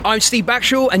I'm Steve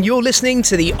Backshaw, and you're listening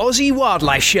to the Aussie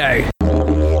Wildlife Show.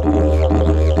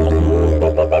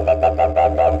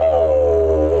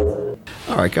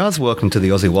 All right, guys, welcome to the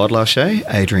Aussie Wildlife Show.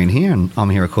 Adrian here, and I'm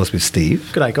here, of course, with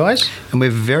Steve. G'day, guys. And we're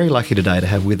very lucky today to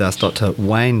have with us Dr.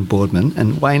 Wayne Boardman.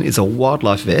 And Wayne is a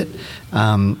wildlife vet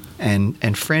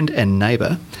and friend and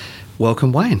neighbour.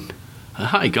 Welcome, Wayne.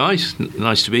 Hi, guys.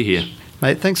 Nice to be here.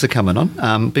 Mate, thanks for coming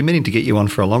on. Been meaning to get you on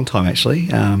for a long time, actually.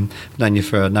 Known you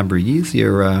for a number of years.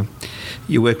 You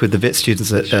work with the vet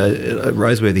students at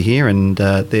Roseworthy here, and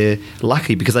they're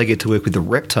lucky because they get to work with the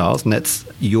reptiles, and that's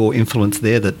your influence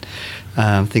there that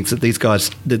thinks that these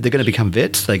guys, they're going to become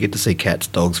vets. They get to see cats,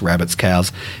 dogs, rabbits,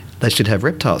 cows. They should have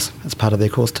reptiles as part of their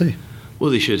course too.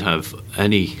 Well, they should have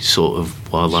any sort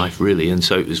of wildlife, really. And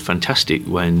so it was fantastic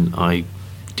when I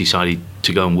decided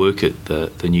to go and work at the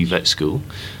new vet school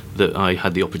that I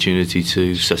had the opportunity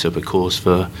to set up a course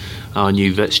for our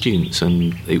new vet students,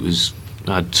 and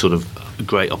I had sort of a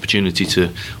great opportunity to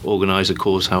organise a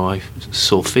course how I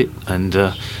saw fit, and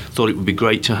thought it would be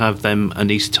great to have them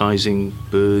anaesthetising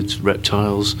birds,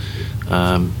 reptiles,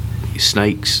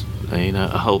 snakes,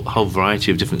 a whole variety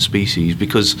of different species,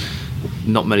 because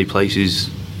not many places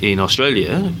in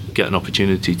Australia get an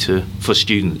opportunity for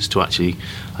students to actually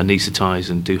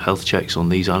anaesthetise and do health checks on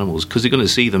these animals, because they're going to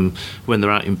see them when they're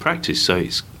out in practice. So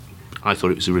I thought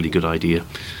it was a really good idea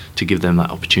to give them that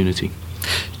opportunity.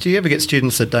 Do you ever get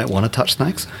students that don't want to touch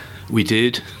snakes? We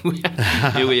did. We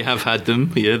have had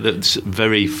them. Yeah, that's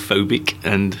very phobic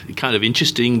and kind of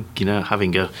interesting.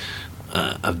 Having a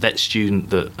vet student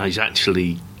that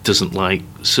actually doesn't like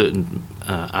certain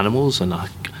animals, and I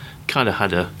kind of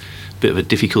had a bit of a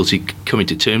difficulty coming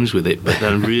to terms with it, but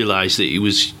then realised that it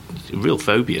was a real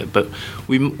phobia. But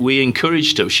we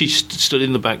encouraged her. She stood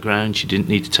in the background. She didn't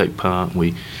need to take part.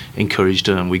 We encouraged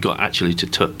her, and we got actually to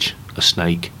touch a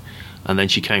snake. And then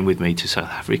she came with me to South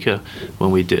Africa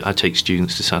when I take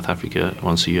students to South Africa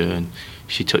once a year, and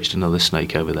she touched another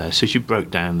snake over there. So she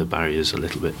broke down the barriers a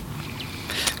little bit.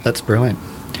 That's brilliant.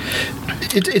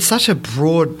 It's such a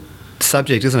broad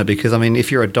subject, isn't it? Because,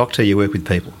 if you're a doctor, you work with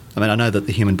people. I know that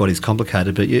the human body's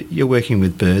complicated, but you're working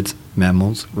with birds,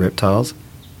 mammals, reptiles,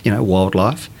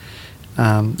 wildlife.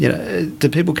 Do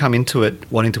people come into it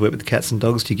wanting to work with cats and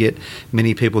dogs? Do you get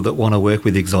many people that want to work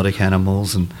with exotic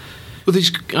animals? Well,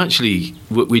 there's actually,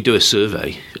 we do a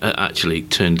survey. Actually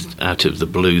turned out of the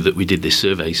blue that we did this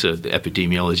survey. So the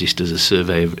epidemiologist does a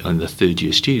survey on the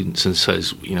third-year students and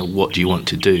says, what do you want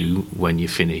to do when you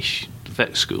finish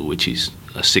vet school, which is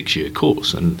a 6-year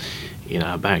course? And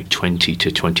about 20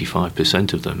 to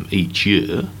 25% of them each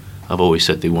year have always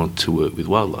said they want to work with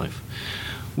wildlife,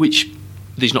 which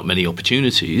there's not many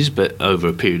opportunities, but over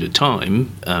a period of time,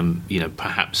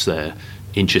 perhaps their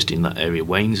interest in that area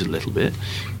wanes a little bit.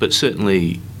 But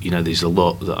certainly, there's a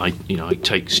lot that I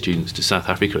take students to South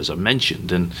Africa, as I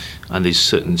mentioned, and there's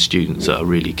certain students that are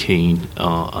really keen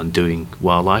on doing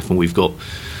wildlife, and we've got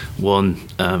one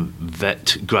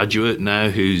vet graduate now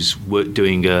who's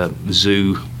doing a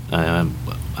zoo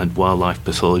and wildlife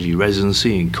pathology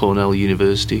residency in Cornell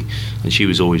University, and she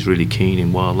was always really keen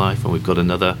in wildlife. And we've got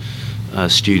another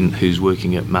student who's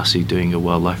working at Massey doing a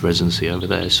wildlife residency over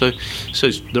there. So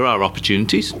there are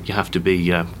opportunities. You have to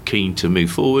be keen to move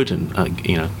forward and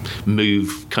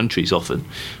move countries often,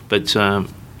 but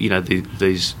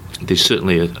there's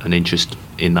certainly an interest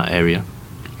in that area.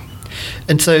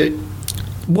 And so,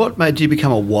 what made you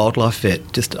become a wildlife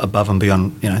vet, just above and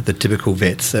beyond the typical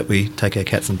vets that we take our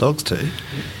cats and dogs to?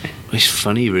 It's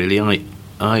funny, really.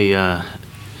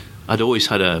 I'd always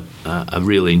had a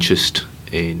real interest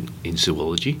in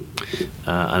zoology,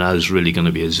 and I was really going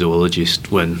to be a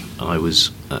zoologist when I was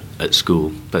at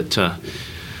school. But I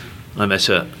met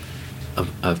a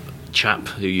chap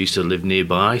who used to live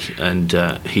nearby, and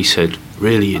he said,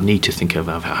 really, you need to think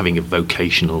about having a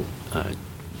vocational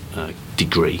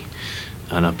degree.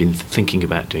 And I've been thinking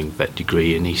about doing a vet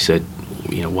degree, and he said,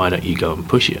 why don't you go and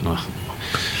push it? And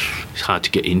it's hard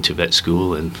to get into vet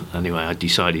school, and anyway, I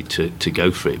decided to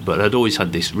go for it. But I'd always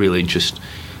had this real interest.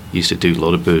 Used to do a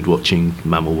lot of bird watching,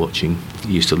 mammal watching.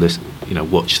 Used to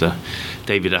watch the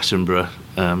David Attenborough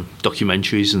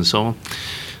documentaries and so on.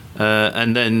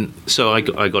 And then, so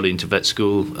I got into vet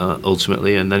school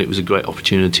ultimately, and then it was a great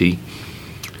opportunity.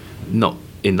 Not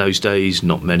in those days,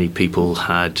 not many people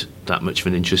had that much of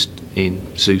an interest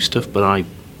in zoo stuff, but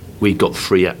we got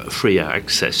free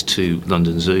access to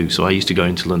London Zoo. So I used to go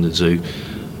into London Zoo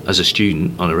as a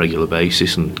student on a regular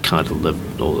basis and kind of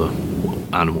loved all the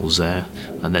animals there,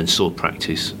 and then saw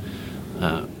practice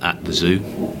at the zoo.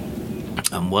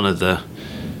 And one of the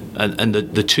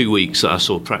 2 weeks that I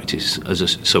saw practice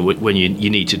so when you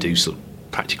need to do some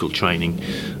practical training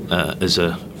as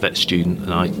a vet student,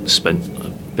 and I spent a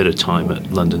bit of time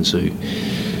at London Zoo.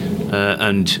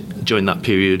 And during that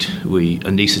period, we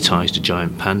anaesthetised a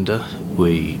giant panda.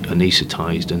 We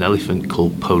anaesthetised an elephant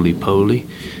called Poli Poli,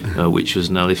 which was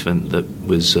an elephant that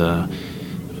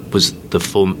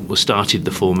started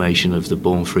the formation of the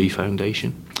Born Free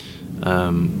Foundation.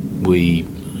 We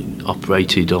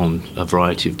operated on a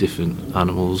variety of different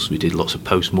animals. We did lots of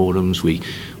post-mortems. We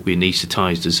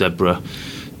anaesthetised a zebra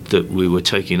that we were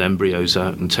taking embryos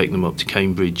out and taking them up to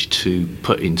Cambridge to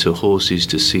put into horses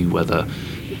to see whether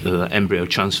embryo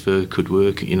transfer could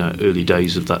work, early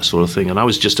days of that sort of thing. And I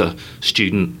was just a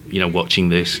student, watching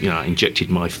this. I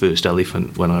injected my first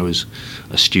elephant when I was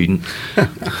a student. I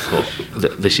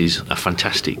thought, this is a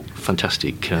fantastic.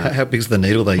 How big's the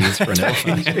needle they use for an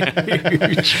elephant?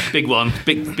 Big one,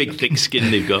 big thick skin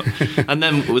they've got. And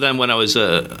then when I was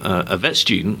a vet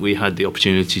student, we had the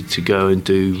opportunity to go and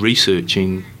do research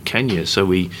in Kenya. So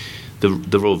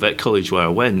the Royal Vet College where I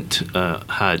went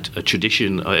had a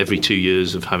tradition every 2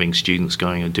 years of having students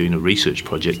going and doing a research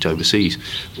project overseas,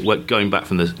 going back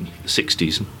from the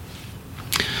 60s.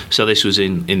 So this was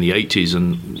in the 80s,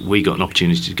 and we got an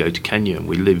opportunity to go to Kenya, and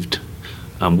we lived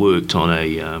and worked on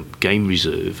a game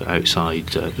reserve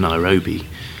outside Nairobi,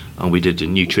 and we did a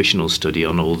nutritional study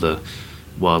on all the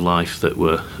wildlife that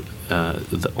were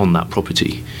on that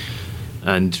property,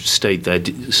 and stayed there.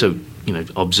 So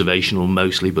observational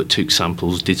mostly, but took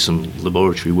samples, did some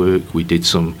laboratory work. We did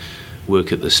some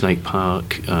work at the snake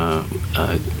park.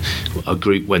 A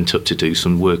group went up to do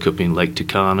some work up in Lake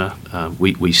Turkana.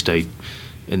 We stayed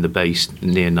in the base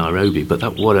near Nairobi, but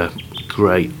what a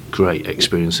great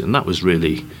experience, and that was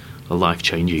really a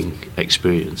life-changing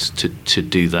experience to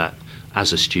do that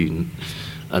as a student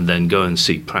and then go and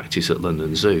see practice at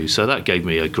London Zoo. So that gave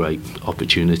me a great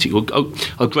opportunity,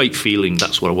 a great feeling.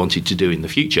 That's what I wanted to do in the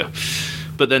future.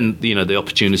 But then, the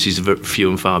opportunities are few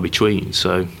and far between.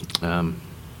 So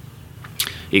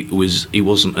it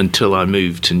wasn't until I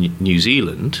moved to New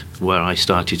Zealand where I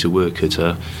started to work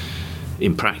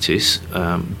in practice,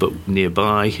 but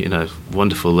nearby in a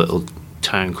wonderful little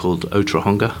town called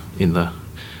Otorohanga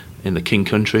in the King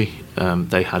Country.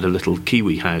 They had a little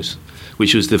kiwi house,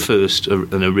 which was the first,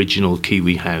 an original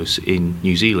kiwi house in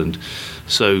New Zealand.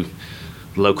 So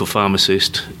the local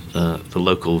pharmacist, the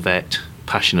local vet,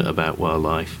 passionate about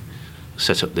wildlife,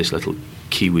 set up this little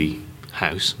kiwi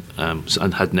house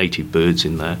and had native birds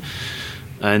in there,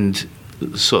 and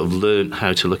sort of learnt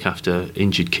how to look after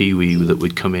injured kiwi that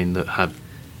would come in that had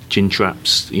gin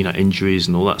traps, injuries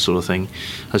and all that sort of thing.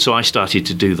 And so I started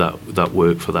to do that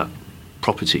work for that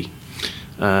property,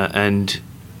 and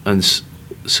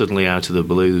suddenly out of the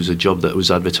blue there was a job that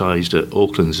was advertised at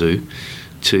Auckland Zoo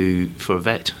for a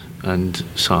vet, and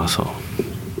so I thought,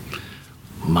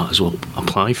 might as well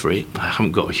apply for it. I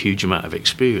haven't got a huge amount of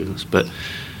experience, but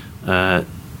I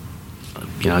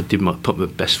put my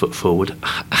best foot forward.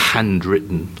 A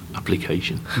handwritten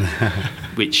application,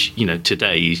 which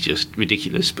today is just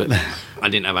ridiculous. But I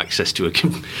didn't have access to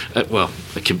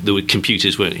the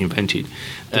computers weren't invented,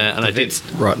 and I did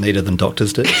write neater than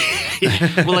doctors did.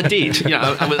 Well, I did.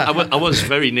 I was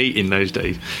very neat in those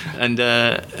days, and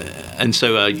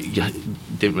so I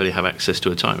didn't really have access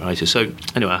to a typewriter. So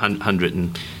anyway,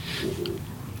 handwritten.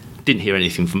 Didn't hear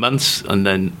anything for months, and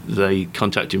then they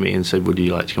contacted me and said, would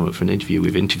you like to come up for an interview?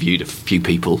 We've interviewed a few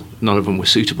people, none of them were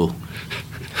suitable.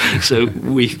 So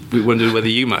we wondered whether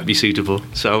you might be suitable.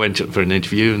 So I went up for an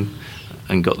interview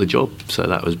and got the job. So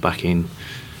that was back in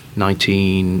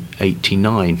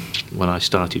 1989 when I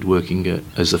started working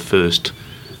as the first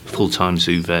full-time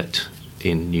zoo vet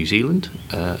in New Zealand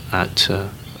at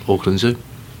Auckland Zoo.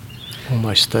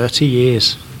 Almost 30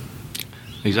 years.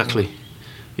 Exactly.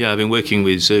 Yeah, I've been working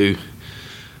with zoo,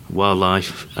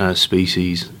 wildlife,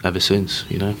 species ever since,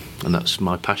 and that's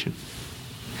my passion.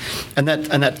 And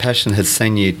that passion has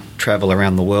seen you travel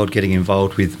around the world, getting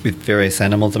involved with various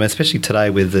animals. I mean, especially today,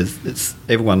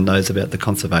 everyone knows about the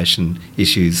conservation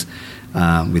issues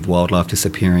with wildlife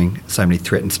disappearing, so many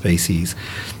threatened species,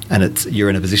 and you're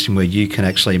in a position where you can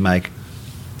actually make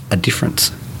a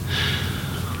difference.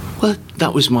 Well,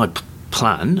 that was my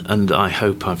plan, and I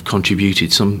hope I've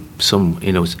contributed some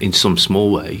in some small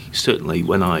way. Certainly,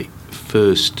 when I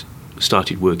first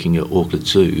started working at Auckland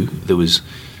Zoo,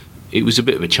 it was a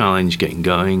bit of a challenge getting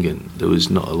going, and there was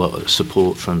not a lot of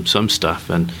support from some staff,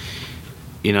 and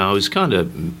I was kind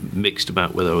of mixed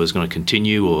about whether I was going to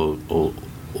continue or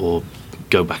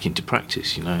go back into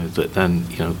practice. But then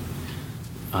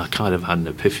I kind of had an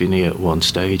epiphany at one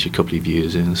stage, a couple of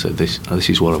years in, and said this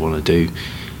is what I want to do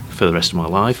for the rest of my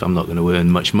life. I'm not going to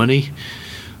earn much money.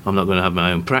 I'm not going to have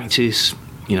my own practice.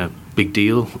 big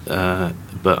deal,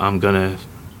 but I'm going to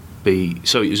be...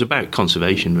 So it was about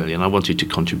conservation, really, and I wanted to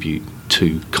contribute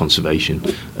to conservation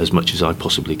as much as I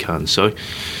possibly can. So,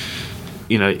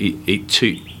 it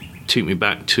took me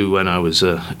back to when I was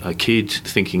a kid,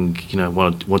 thinking,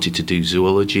 wanted to do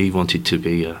zoology, wanted to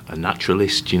be a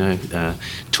naturalist,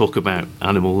 talk about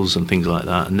animals and things like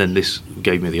that. And then this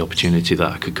gave me the opportunity that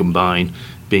I could combine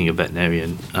being a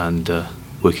veterinarian and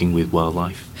working with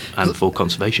wildlife and for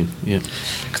conservation. Yeah,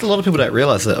 because a lot of people don't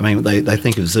realise that. I mean, they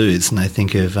think of zoos and they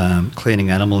think of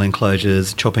cleaning animal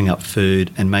enclosures, chopping up food,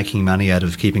 and making money out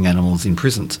of keeping animals in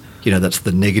prisons. That's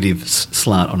the negative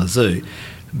slant on a zoo.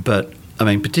 But I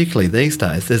mean, particularly these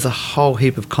days, there's a whole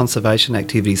heap of conservation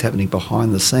activities happening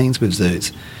behind the scenes with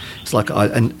zoos. It's like,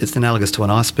 and it's analogous to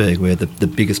an iceberg, where the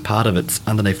biggest part of it's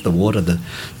underneath the water, the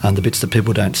bits that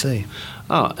people don't see.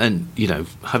 Oh, and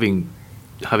having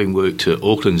worked at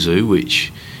Auckland Zoo,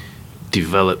 which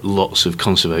developed lots of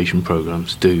conservation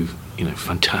programs, do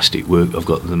fantastic work. I've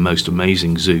got the most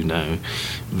amazing zoo now,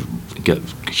 get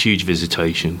huge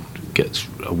visitation, gets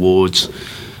awards.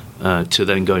 To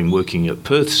then going working at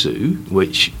Perth Zoo,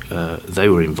 which they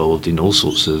were involved in all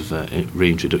sorts of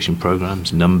reintroduction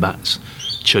programs, numbats,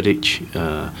 chuditch,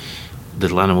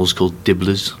 little animals called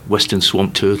dibblers, western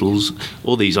swamp turtles,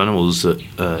 all these animals that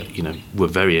were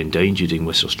very endangered in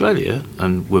West Australia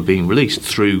and were being released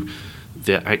through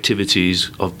the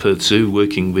activities of Perth Zoo,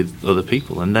 working with other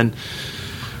people. And then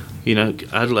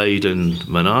Adelaide and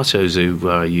Monarto Zoo,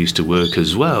 where I used to work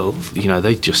as well,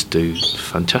 they just do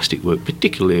fantastic work,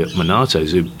 particularly at Monarto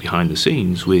Zoo behind the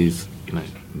scenes with,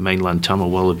 mainland Tamil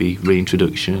wallaby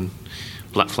reintroduction,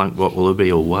 black flank rock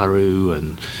wallaby or waru,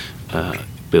 and,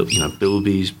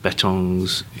 bilbies,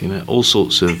 bettongs, all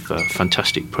sorts of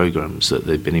fantastic programs that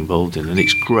they've been involved in. And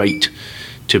it's great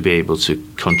to be able to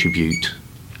contribute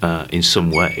in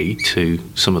some way to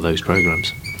some of those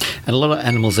programs. And a lot of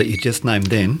animals that you just named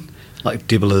then, like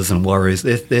dibblers and warriors,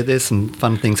 there's some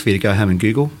fun things for you to go home and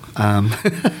Google.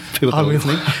 People that are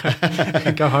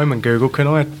listening. Go home and Google. Can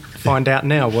I find out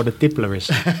now what a dibbler is,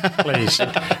 please?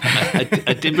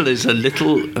 A dibbler is a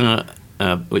little,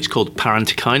 it's called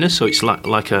Parantechinus, so it's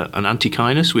like an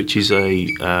Antechinus, which is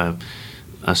a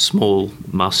small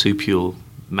marsupial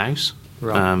mouse.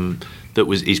 Right. That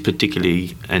is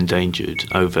particularly endangered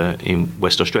over in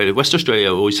West Australia. West Australia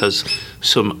always has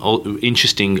some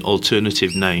interesting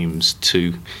alternative names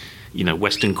to,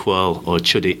 western quail or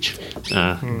chuditch,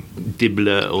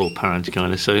 dibbler or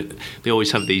Parantechinus. So they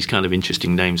always have these kind of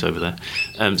interesting names over there.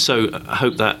 So I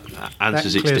hope that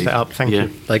answers it. That clears that up. Thank you.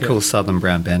 They call southern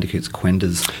brown bandicoots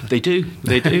quenders. They do.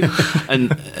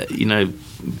 And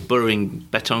burrowing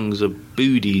bettongs are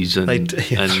booties, and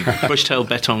brush-tailed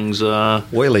bettongs are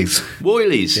woylies.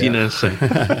 So.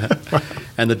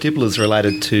 And the dibbler's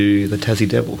related to the Tassie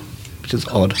devil, which is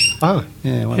odd. Oh,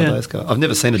 yeah, one of those guys. I've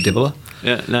never seen a dibbler.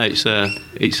 Yeah, no,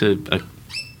 it's a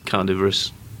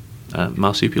carnivorous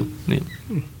marsupial. Yeah.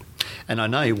 And I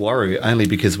know Waru only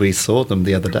because we saw them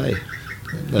the other day.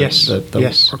 Yes,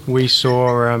 we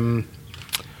saw.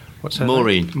 What's her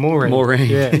Maureen. name? Maureen.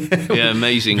 Yeah. Yeah,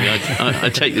 amazing. I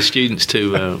take the students to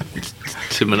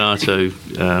Monarto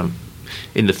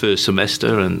in the first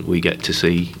semester, and we get to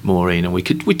see Maureen, and we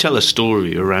tell a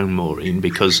story around Maureen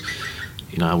because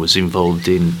I was involved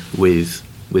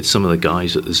with some of the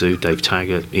guys at the zoo, Dave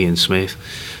Taggart, Ian Smith,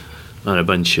 and a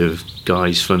bunch of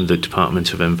guys from the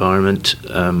Department of Environment,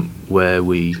 where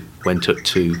we went up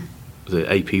to the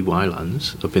AP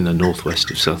Wildlands up in the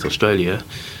northwest of South Australia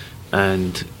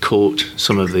and caught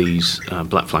some of these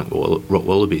black flank rock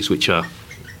wallabies, which are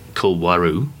called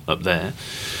waru up there.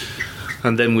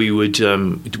 And then we'd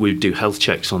do health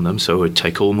checks on them. So I would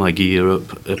take all my gear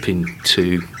up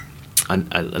into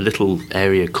a little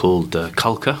area called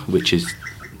Kalka, which is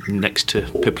next to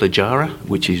Piplajara,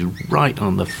 which is right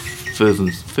on the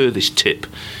furthest tip,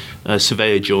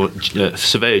 Surveyor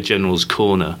General's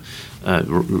Corner,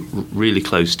 really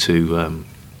close to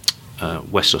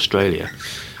West Australia.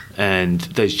 And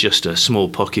there's just a small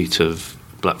pocket of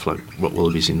black flank rock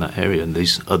wallabies in that area, and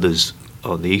there's others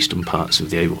on the eastern parts of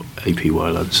the AP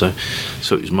Wildland.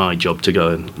 So it was my job to go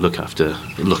and look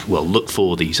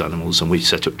for these animals, and we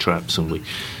set up traps, and we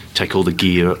take all the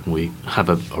gear up, and we have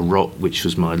a rock, which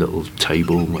was my little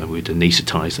table where we'd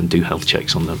anaesthetise and do health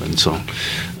checks on them and so on.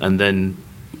 And then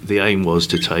the aim was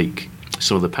to take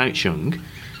some of the pouch young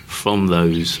from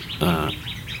those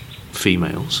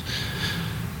females,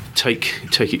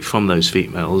 take it from those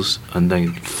females, and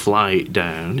then fly it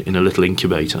down in a little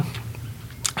incubator.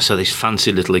 So this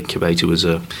fancy little incubator was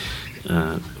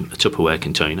Tupperware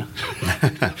container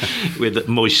with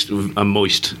a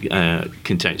moist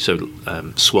container, so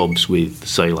swabs with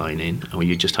saline in, and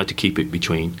you just had to keep it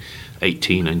between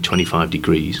 18 and 25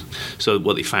 degrees. So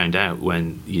what they found out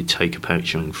when you take a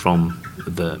pouch young from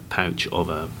the pouch of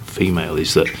a female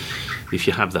is that if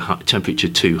you have the temperature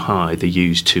too high, they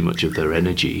use too much of their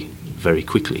energy very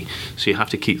quickly. So you have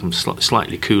to keep them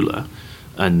slightly cooler,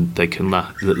 and they can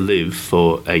live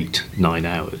for 8-9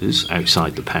 hours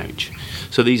outside the pouch.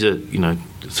 So these are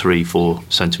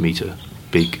 3-4 centimetre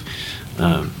big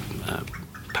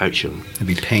pouch young. It'd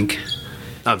be pink.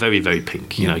 Very, very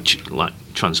pink, like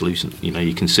translucent.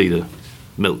 You can see the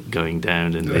milk going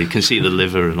down, and you can see the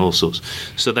liver and all sorts.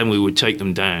 So then we would take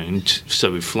them down,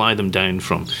 so we'd fly them down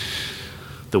from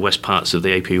the west parts of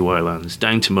the AP Wildlands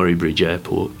down to Murray Bridge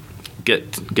Airport,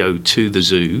 go to the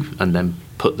zoo, and then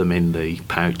put them in the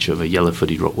pouch of a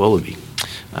yellow-footed rock wallaby.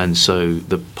 And so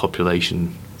the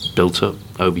population built up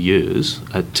over years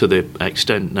to the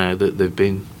extent now that they've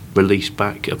been released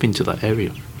back up into that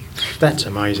area. That's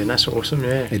amazing. That's awesome,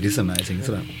 yeah. It is amazing,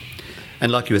 isn't it?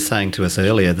 And like you were saying to us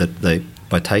earlier, that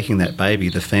by taking that baby,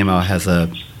 the female has an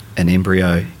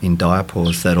embryo in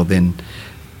diapause that'll then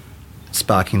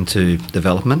spark into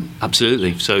development.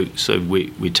 Absolutely. So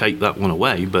we take that one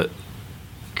away, but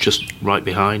just right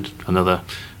behind, another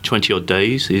 20 odd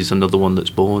days, is another one that's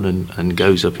born and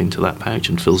goes up into that pouch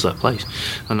and fills that place.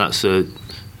 And that's a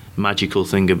magical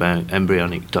thing about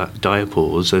embryonic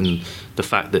diapause, and the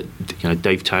fact that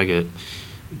Dave Taggart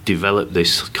developed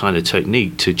this kind of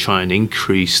technique to try and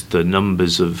increase the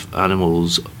numbers of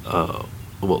animals,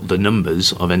 the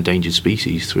numbers of endangered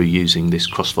species through using this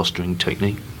cross-fostering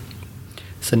technique.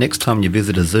 So next time you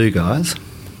visit a zoo, guys,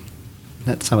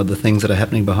 that's some of the things that are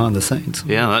happening behind the scenes.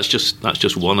 Yeah, that's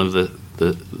just one of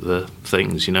the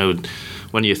things.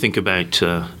 When you think about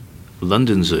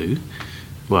London Zoo,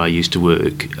 where I used to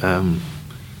work,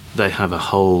 they have a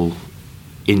whole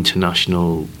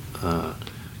international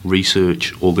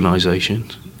research organisation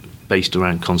based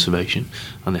around conservation,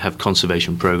 and they have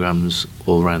conservation programs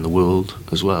all around the world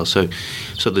as well. So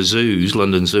the zoos,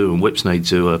 London Zoo and Whipsnade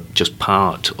Zoo, are just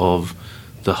part of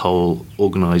the whole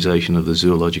organisation of the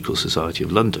Zoological Society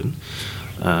of London,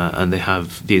 and they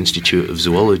have the Institute of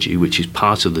Zoology, which is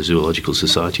part of the Zoological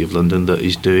Society of London, that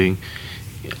is doing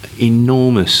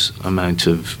enormous amount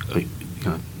of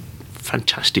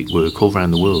fantastic work all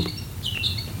around the world.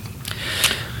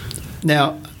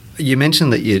 Now, you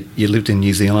mentioned that you lived in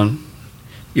New Zealand.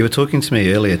 You were talking to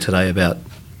me earlier today about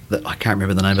I can't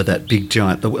remember the name of that big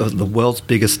giant, the world's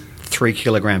biggest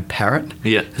 3-kilogram parrot.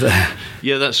 Yeah,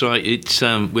 yeah, that's right. It's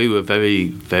we were very,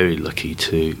 very lucky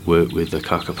to work with the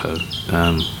kakapo.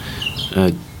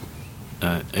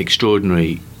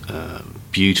 Extraordinary,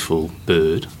 beautiful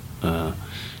bird,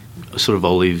 sort of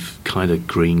olive kind of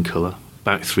green colour,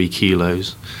 about 3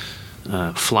 kilos,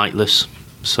 flightless.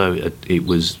 So it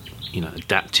was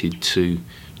adapted to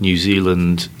New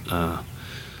Zealand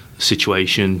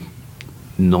situation.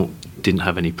 Didn't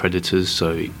have any predators,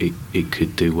 so it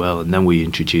could do well. And then we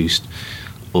introduced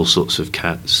all sorts of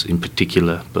cats in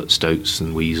particular, but stoats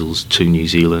and weasels, to New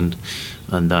Zealand,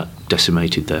 and that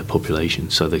decimated their population.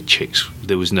 So the chicks,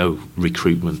 there was no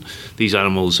recruitment. These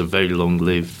animals are very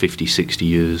long-lived, 50, 60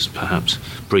 years perhaps,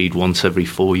 breed once every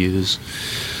 4 years.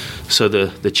 So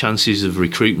the chances of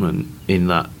recruitment in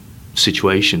that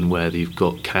situation where you've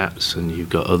got cats and you've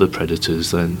got other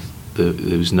predators, then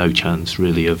there was no chance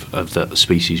really of that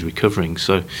species recovering.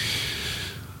 So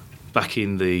back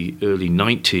in the early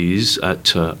 90s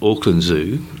at Auckland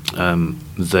Zoo,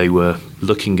 they were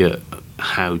looking at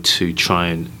how to try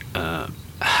and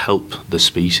help the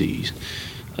species,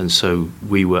 and so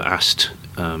we were asked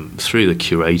through the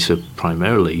curator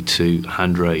primarily to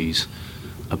hand raise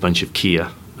a bunch of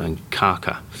kia and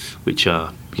kaka, which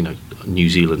are New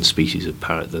Zealand species of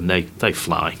parrot. Then they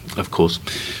fly, of course,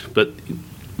 but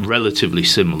relatively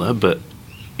similar, but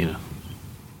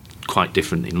quite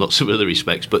different in lots of other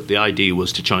respects. But the idea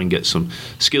was to try and get some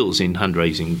skills in hand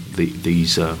raising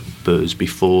these birds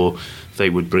before they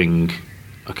would bring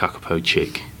a kakapo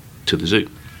chick to the zoo,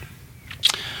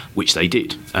 which they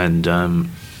did. And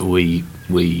we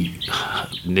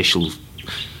initial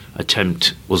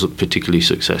attempt wasn't particularly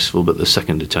successful, but the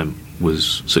second attempt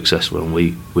was successful, and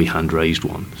we hand raised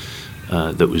one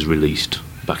that was released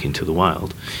back into the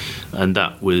wild. And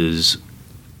that was,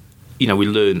 we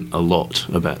learned a lot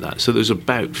about that. So there was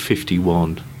about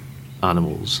 51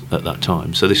 animals at that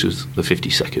time. So this was the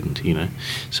 52nd,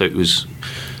 So it was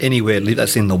anywhere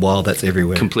that's in the wild, that's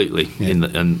everywhere. Completely. Yeah.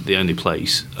 And the only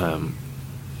place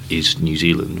is New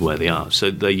Zealand where they are. So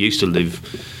they used to live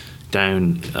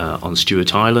down on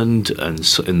Stewart Island and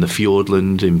in the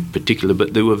Fiordland in particular,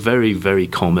 but they were very, very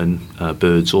common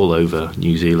birds all over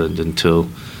New Zealand until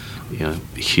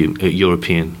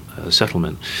European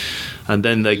settlement. And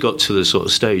then they got to the sort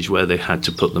of stage where they had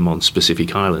to put them on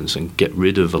specific islands and get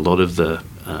rid of a lot of the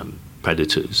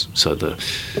predators. So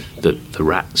the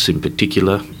rats in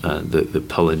particular, the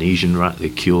Polynesian rat, the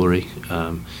Curie,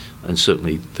 and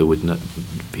certainly there would not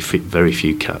be very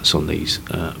few cats on these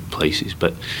places.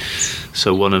 But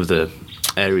so one of the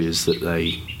areas that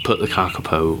they put the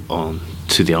kakapo on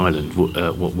to the island,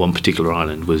 one particular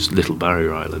island was Little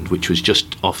Barrier Island, which was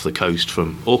just off the coast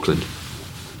from Auckland.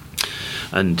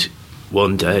 And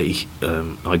one day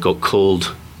I got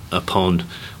called upon,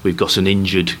 we've got an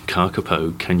injured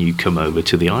kakapo, can you come over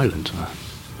to the island?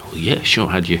 Well, yeah, sure.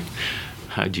 How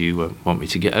do you want me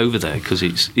to get over there? Because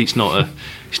it's not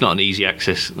an easy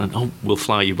access. And we'll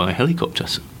fly you by helicopter.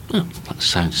 So, that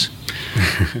sounds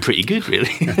pretty good,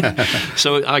 really.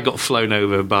 So I got flown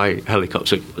over by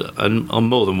helicopter and on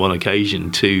more than one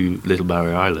occasion to Little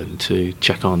Barrier Island to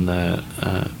check on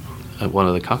one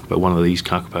of the kakapo. One of these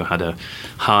kakapo had a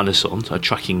harness on, a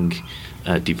tracking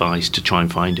device to try and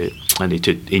find it, and it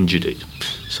had injured it.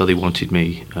 So they wanted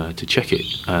me to check it,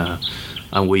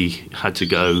 and we had to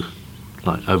go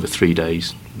like over 3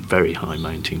 days, very high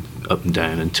mounting, up and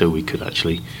down until we could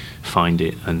actually find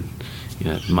it and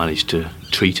manage to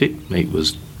treat it.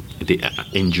 The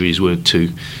injuries weren't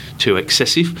too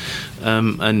excessive,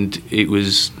 and it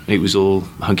was all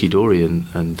hunky dory, and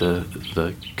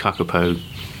the kakapo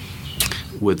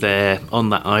were there on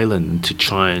that island to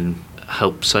try and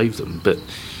help save them,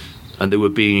 and they were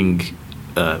being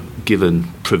given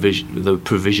provision. They were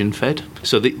provision fed.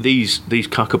 So these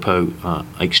kakapo are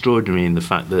extraordinary in the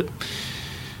fact that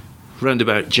around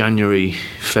about January,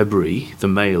 February, the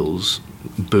males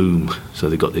boom. So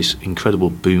they've got this incredible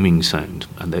booming sound,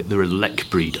 and they're a lek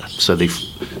breeder. So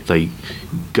they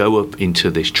go up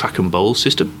into this track and bowl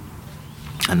system,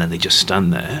 and then they just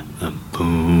stand there and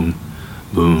boom,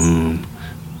 boom,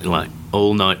 like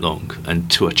all night long,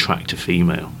 and to attract a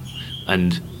female.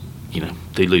 And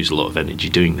they lose a lot of energy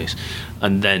doing this,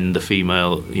 and then the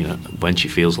female, when she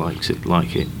feels like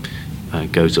it,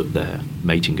 goes up there,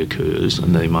 mating occurs,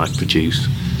 and they might produce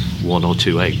 1 or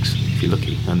 2 eggs if you're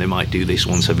lucky, and they might do this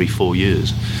once every 4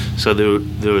 years. So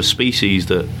there are species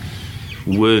that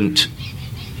weren't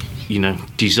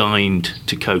designed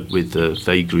to cope with the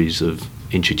vagaries of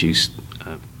introduced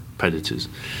predators.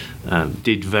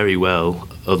 Did very well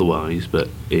otherwise, but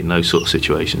in those sort of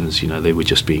situations, they were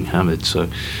just being hammered. So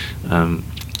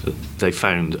they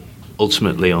found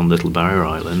ultimately on Little Barrier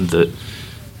Island that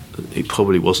it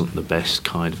probably wasn't the best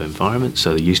kind of environment.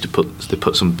 So they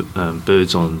put some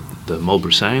birds on the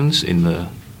Marlborough Sounds in the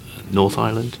North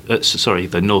Island,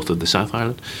 the north of the South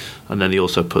Island, and then they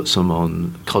also put some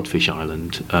on Codfish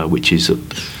Island, which is at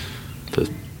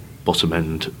the bottom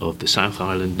end of the South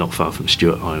Island, not far from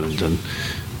Stewart Island,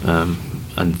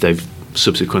 and they've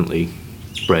subsequently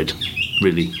bred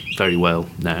really very well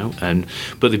now,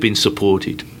 but they've been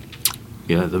supported.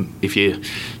 If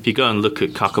you go and look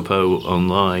at kakapo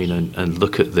online and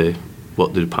look at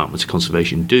what the Department of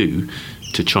Conservation do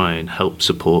to try and help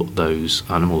support those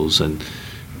animals, and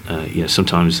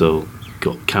sometimes they'll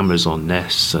got cameras on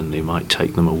nests and they might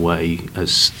take them away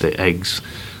as the eggs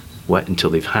wet until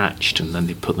they've hatched, and then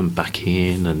they put them back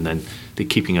in, and then they're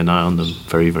keeping an eye on them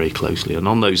very, very closely. And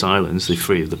on those islands, they're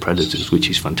free of the predators, which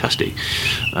is fantastic,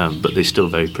 but they're still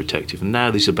very protective. And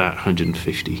now there's about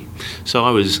 150. So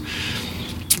I was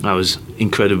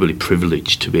incredibly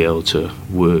privileged to be able to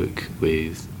work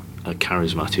with a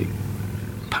charismatic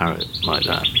parrot like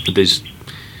that.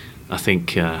 I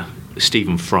think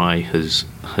Stephen Fry has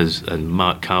and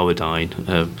Mark Carwadine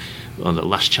on the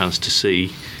Last Chance to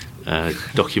See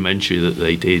documentary that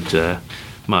they did.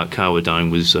 Mark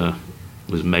Carwadine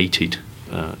was mated.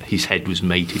 His head was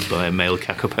mated by a male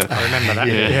kakapo. I remember that.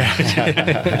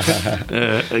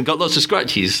 Yeah. And got lots of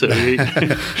scratches.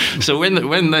 So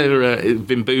when they're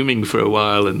been booming for a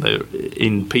while and they're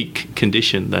in peak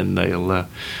condition, then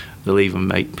they'll even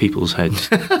make people's heads.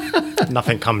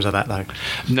 Nothing comes of that, though.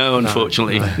 No,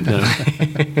 unfortunately. No.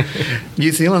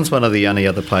 New Zealand's one of the only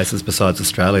other places besides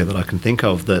Australia that I can think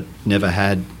of that never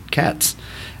had cats.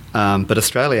 But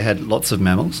Australia had lots of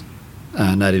mammals,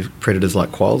 native predators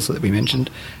like quolls that we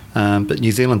mentioned, but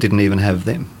New Zealand didn't even have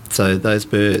them. So those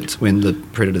birds, when the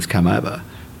predators come over,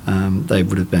 they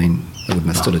wouldn't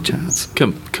have stood a chance.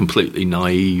 Completely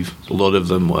naive. A lot of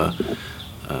them were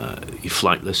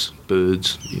flightless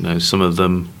birds. Some of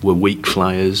them were weak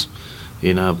flyers.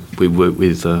 We work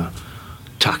with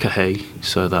takahe,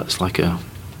 so that's like a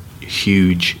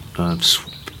huge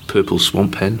purple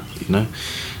swamp hen.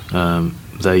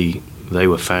 They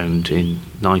were found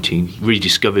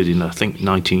rediscovered in I think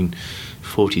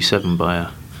 1947 by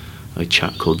a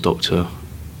chap called Dr.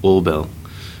 Orbell,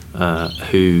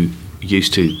 who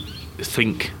used to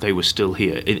think they were still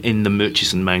here in the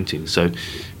Murchison Mountains, so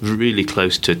really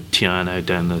close to Te Anau,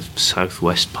 down the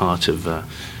southwest part of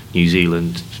New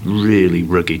Zealand, really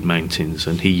rugged mountains,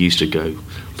 and he used to go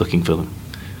looking for them.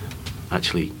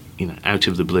 Actually, out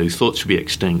of the blue, thought to be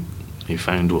extinct, he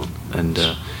found one, and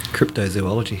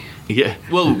cryptozoology. Yeah,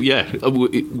 well, yeah,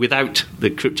 without the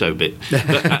crypto bit,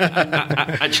 but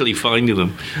actually finding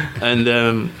them,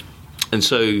 and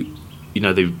so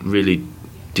they really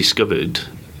discovered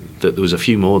that there was a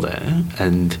few more there,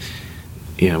 and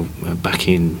back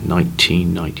in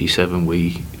 1997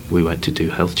 we went to do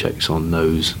health checks on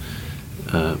those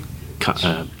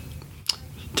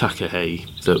takahe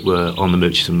that were on the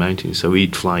Murchison Mountains. So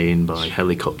we'd fly in by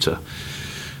helicopter.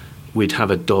 We'd have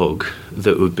a dog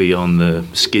that would be on the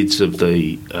skids of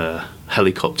the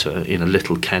helicopter in a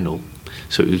little kennel.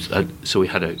 So we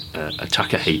had a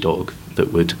takahe dog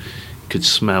that could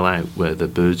smell out where the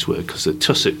birds were, because the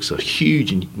tussocks are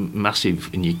huge and massive,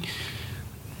 and you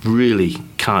really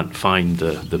can't find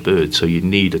the bird, so you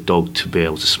need a dog to be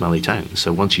able to smell it out.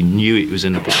 So once you knew it was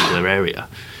in a particular area,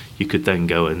 you could then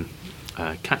go and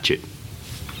catch it,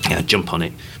 jump on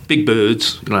it. Big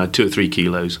birds, 2 or 3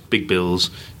 kilos, big bills,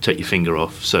 take your finger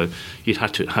off. So you'd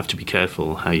have to be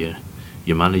careful how you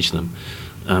manage them.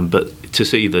 But to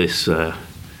see this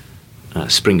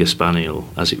Springer Spaniel,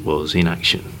 as it was, in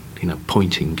action,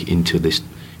 pointing into this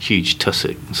huge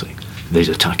tussock and saying, "There's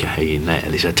a takahe in there,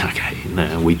 there's a takahe in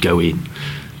there," and we'd go in,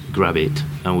 grab it,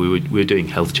 and we were doing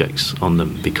health checks on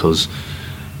them because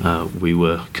we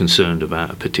were concerned about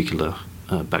a particular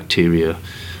bacteria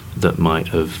that might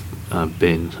have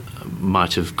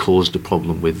caused a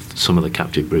problem with some of the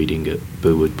captive breeding at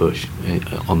Burwood Bush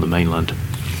on the mainland.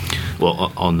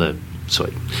 Well,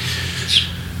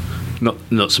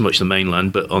 not so much the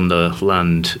mainland, but on the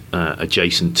land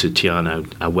adjacent to Te Anau,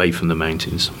 away from the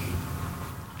mountains.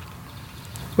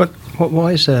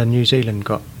 Why has New Zealand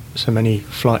got so many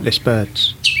flightless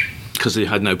birds? Because they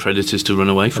had no predators to run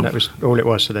away from. And that was all it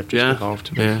was, so they've just evolved.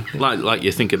 Yeah. Like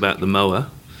you think about the moa.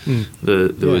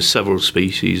 There were several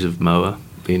species of moa.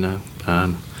 I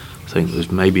think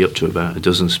there's maybe up to about a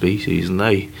dozen species, and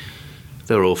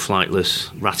they're all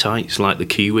flightless ratites, like the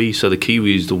kiwi. So the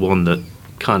kiwi is the one that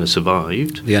kind of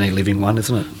survived. The only living one,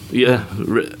 isn't it? Yeah,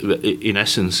 in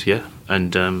essence, yeah.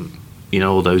 And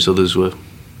all those others were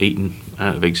eaten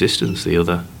out of existence, the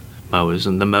other moas,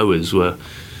 and the moas were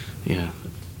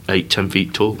 8-10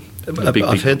 feet tall.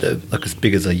 I've heard that as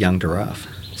big as a young giraffe.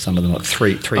 Some of them like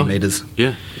 3 meters.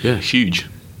 Yeah, huge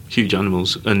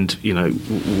animals. And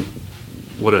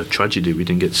what a tragedy we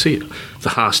didn't get to see it. The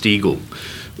Haast eagle,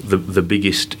 the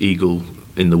biggest eagle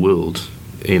in the world.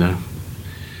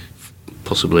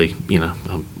 Possibly,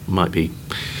 I might be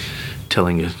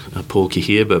telling a porky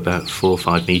here, but about 4 or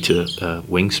 5 meter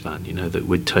wingspan. That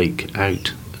would take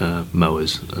out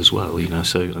moas as well.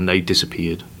 And they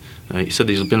disappeared. So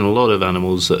there's been a lot of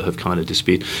animals that have kind of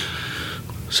disappeared.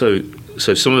 So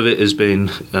some of it has been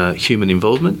human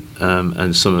involvement,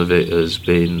 and some of it has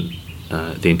been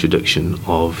the introduction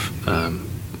of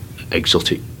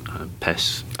exotic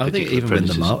pests. I think even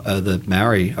predators. When the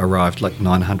Maori arrived like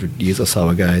 900 years or so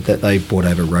ago, that they brought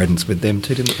over rodents with them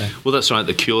too, didn't they? Well, that's right.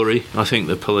 The Curie, I think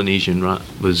the Polynesian rat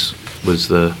was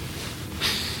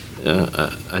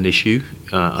an issue,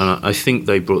 and I think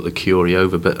they brought the Curie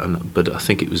over, but I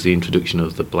think it was the introduction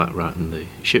of the black rat and the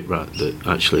ship rat that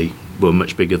actually were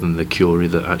much bigger than the Curie,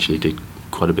 that actually did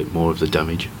quite a bit more of the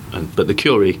damage. But the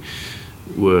Curie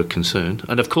were concerned,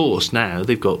 and of course now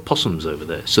they've got possums over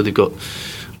there, so they've got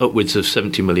upwards of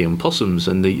 70 million possums,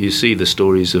 and you see the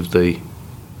stories of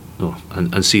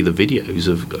and see the videos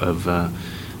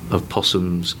of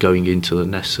possums going into the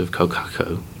nests of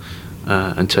kokako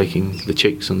and taking the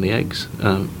chicks and the eggs.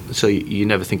 So you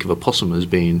never think of a possum as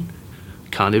being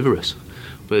carnivorous,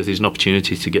 but if there's an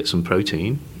opportunity to get some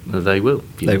protein, they will.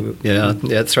 Yeah,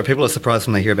 that's right. People are surprised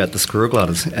when they hear about the squirrel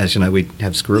gliders. As you know, we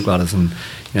have squirrel gliders, and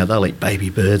they'll eat baby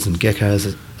birds and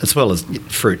geckos as well as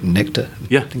fruit and nectar.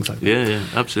 And things like that. Yeah,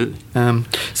 absolutely.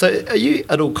 So, are you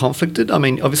at all conflicted? I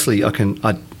mean, obviously,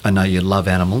 I know you love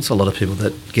animals. A lot of people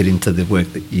that get into the work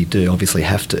that you do obviously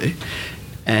have to.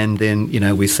 And then,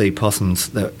 we see possums,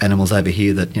 the animals over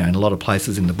here that, in a lot of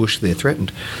places in the bush, they're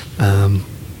threatened.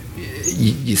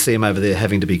 You see them over there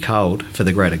having to be culled for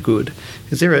the greater good.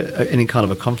 Is there any kind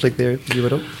of a conflict there with you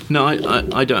at all? No,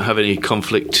 I don't have any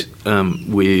conflict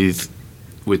with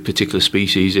particular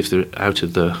species if they're out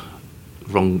of the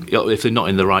wrong, if they're not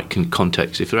in the right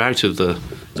context, if they're out of the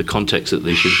context that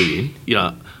they should be in. You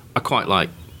know, I quite like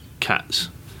cats.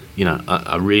 You know,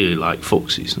 I really like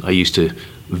foxes. I used to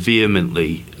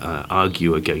vehemently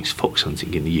argue against fox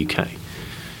hunting in the UK.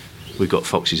 We've got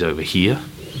foxes over here,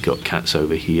 we've got cats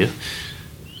over here,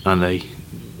 and they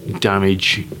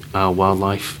damage our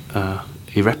wildlife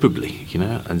irreparably, you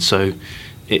know. And so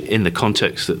in the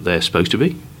context that they're supposed to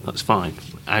be, that's fine.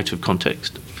 Out of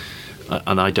context,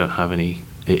 and I don't have any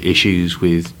issues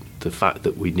with the fact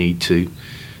that we need to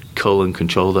cull and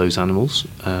control those animals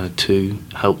to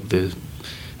help the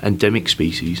endemic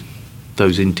species,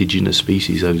 those indigenous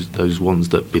species, those ones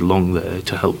that belong there,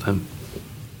 to help them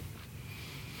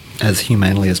as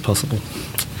humanely as possible.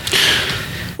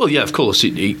 Well, yeah, of course,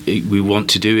 we want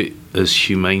to do it as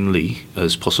humanely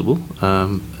as possible,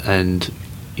 and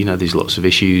you know, there's lots of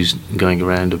issues going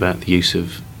around about the use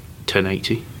of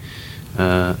 1080,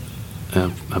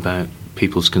 about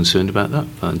people's concerned about that.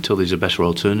 Until there's a better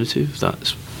alternative,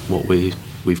 that's what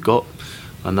we've got,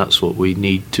 and that's what we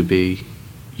need to be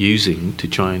using to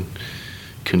try and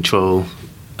control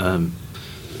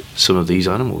some of these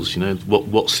animals. You know,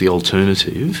 what's the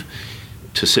alternative?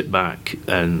 To sit back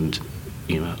and,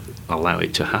 you know, allow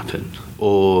it to happen,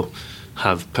 or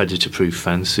have predator-proof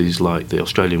fences like the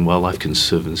Australian Wildlife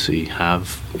Conservancy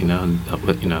have, you know, and,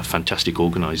 you know, a fantastic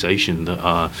organisation that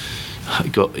are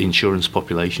got insurance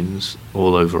populations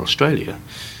all over Australia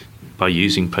by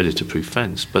using predator-proof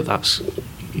fence. But that's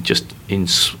just in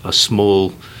a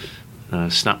small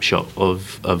snapshot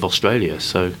of Australia.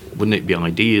 So wouldn't it be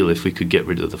ideal if we could get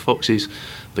rid of the foxes,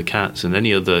 the cats, and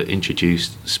any other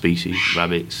introduced species,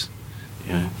 rabbits,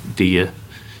 you know, deer,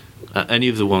 any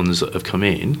of the ones that have come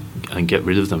in, and get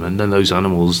rid of them, and then those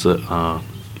animals that are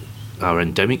our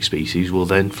endemic species will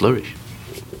then flourish.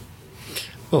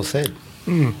 Well said.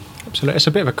 Absolutely, it's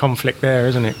a bit of a conflict there,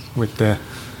 isn't it, with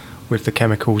the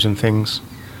chemicals and things.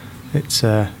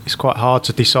 It's quite hard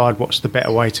to decide what's the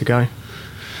better way to go.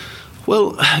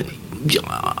 Well,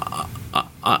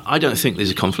 I don't think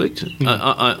there's a conflict.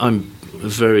 I'm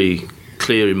very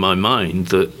clear in my mind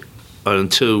that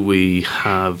until we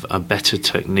have a better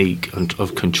technique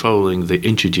of controlling the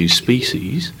introduced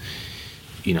species,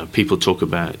 you know, people talk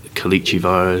about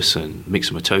calicivirus and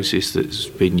myxomatosis that's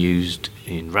been used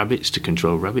in rabbits to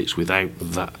control rabbits,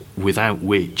 without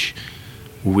which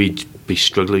we'd be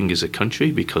struggling as a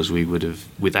country, because we would have,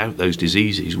 without those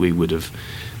diseases, we would have,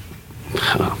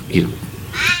 you know,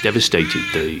 devastated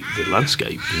the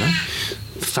landscape, you know.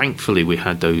 Thankfully, we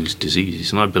had those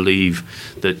diseases, and I believe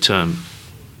that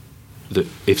that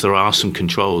if there are some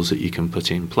controls that you can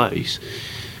put in place,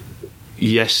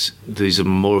 yes, there's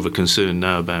more of a concern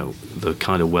now about the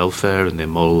kind of welfare and the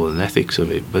moral and ethics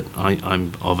of it, but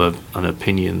I'm of an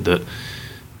opinion that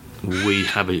we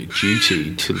have a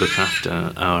duty to look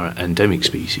after our endemic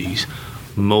species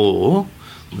more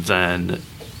than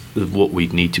what we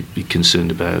need to be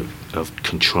concerned about of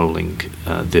controlling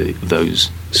those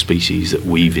species that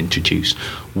we've introduced.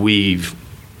 We've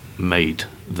made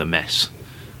the mess.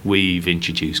 We've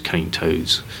introduced cane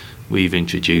toads. We've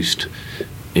introduced,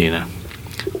 you know,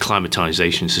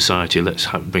 climatisation society. Let's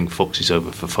bring foxes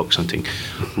over for fox hunting.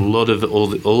 A lot of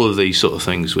all of these sort of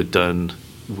things were done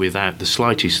without the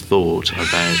slightest thought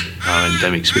about our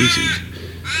endemic species,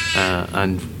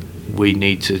 and we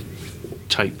need to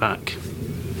take back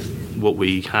what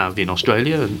we have in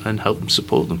Australia and help them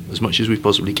support them as much as we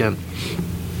possibly can.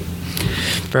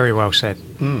 Very well said.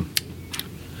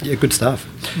 Yeah, good stuff.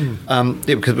 Yeah,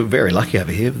 because we're very lucky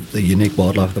over here, the unique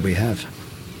wildlife that we have.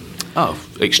 Oh,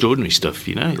 extraordinary stuff,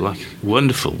 you know, like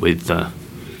wonderful with,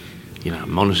 you know,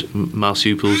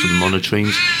 marsupials and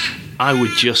monotremes. I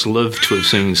would just love to have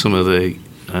seen some of the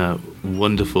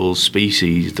wonderful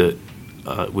species that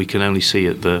we can only see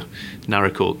at the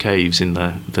Naracoorte Caves in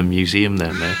the museum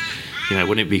down there. You know,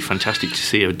 wouldn't it be fantastic to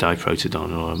see a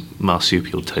diprotodon or a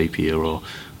marsupial tapir or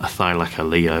a Thylaca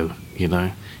leo, you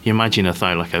know? You imagine a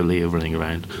Thylaca leo running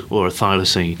around, or a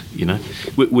thylacine, you know?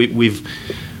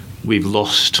 We've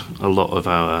lost a lot of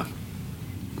our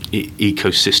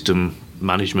ecosystem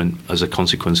management as a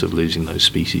consequence of losing those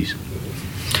species.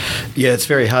 Yeah, it's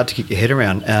very hard to get your head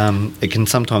around. It can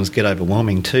sometimes get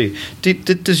overwhelming too.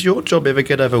 Does your job ever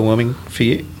get overwhelming for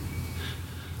you?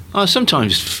 I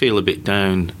sometimes feel a bit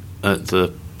down at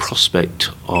the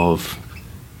prospect of,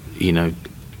 you know,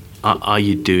 are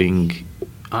you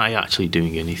actually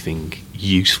doing anything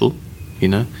useful, you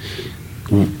know?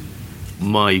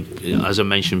 As I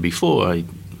mentioned before,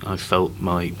 I felt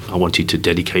I wanted to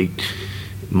dedicate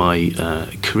my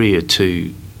career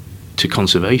to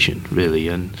conservation, really.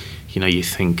 And you know, you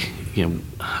think, you know,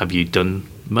 have you done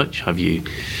much? Have you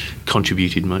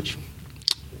contributed much?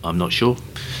 I'm not sure.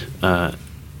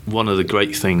 One of the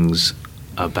great things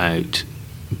about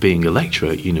being a lecturer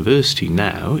at university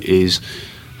now is,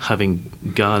 having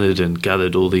garnered and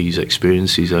gathered all these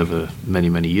experiences over many,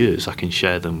 many years, I can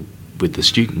share them with the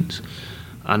students,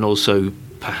 and also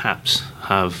perhaps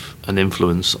have an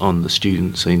influence on the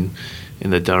students in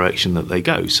the direction that they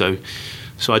go. So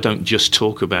I don't just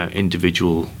talk about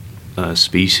individual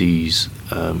species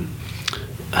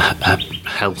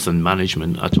health and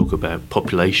management. I talk about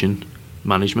population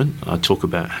management. I talk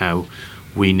about how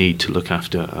we need to look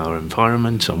after our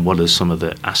environment and what are some of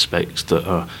the aspects that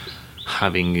are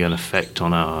having an effect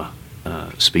on our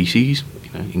species,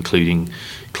 including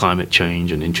climate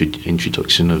change and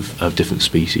introduction of different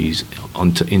species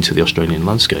into the Australian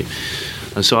landscape.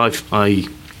 And so I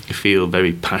feel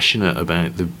very passionate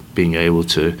about being able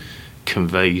to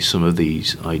convey some of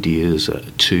these ideas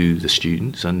to the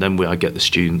students, and then I get the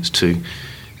students to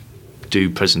do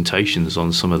presentations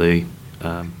on some of the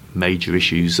major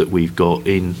issues that we've got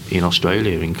in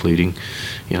Australia, including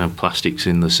plastics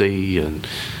in the sea and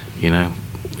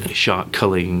shark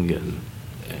culling and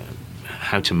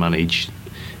how to manage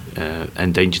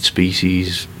endangered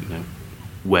species.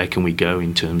 Where can we go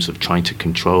in terms of trying to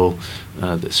control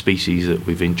the species that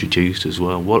we've introduced as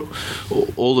well?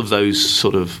 All of those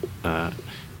sort of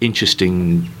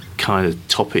interesting kind of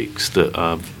topics that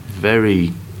are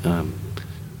very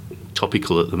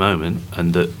topical at the moment,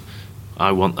 and that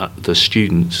I want our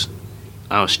students,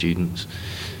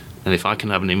 and if I can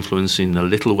have an influence in a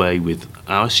little way with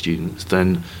our students,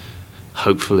 then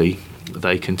hopefully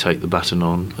they can take the baton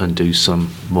on and do some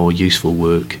more useful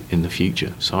work in the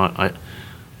future. So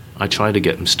I try to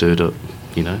get them stirred up,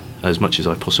 as much as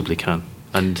I possibly can.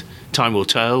 And time will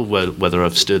tell whether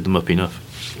I've stirred them up enough.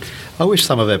 I wish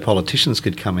some of our politicians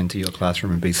could come into your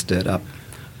classroom and be stirred up.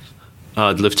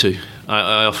 I'd love to.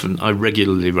 I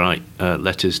regularly write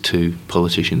letters to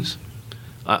politicians.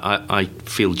 I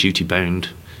feel duty bound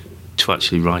to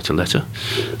actually write a letter,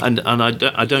 and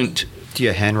I don't. Do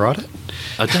you handwrite it?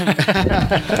 I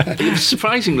don't.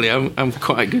 Surprisingly, I'm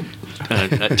quite good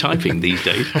at typing these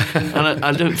days, and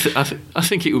I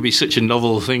think it would be such a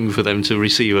novel thing for them to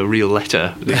receive a real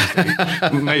letter.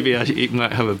 Maybe it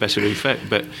might have a better effect,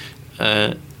 but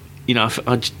I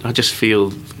just feel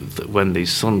that when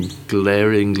there's some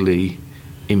glaringly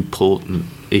important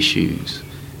issues,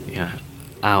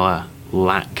 our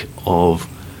lack of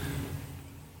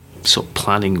sort of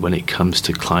planning when it comes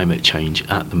to climate change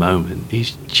at the moment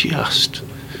is just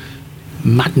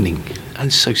maddening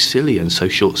and so silly and so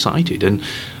short-sighted. And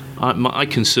I'm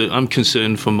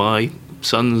concerned for my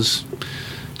son's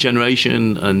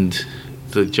generation and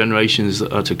the generations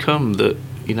that are to come, that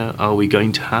are we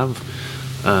going to have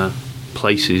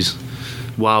places,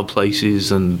 wild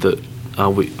places, and that are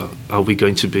we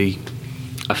going to be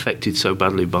affected so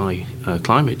badly by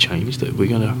climate change that we're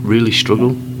going to really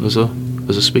struggle as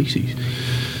a species?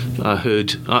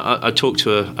 I talked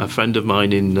to a friend of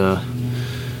mine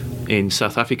in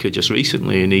South Africa just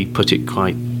recently, and he put it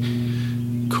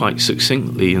quite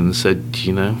succinctly and said,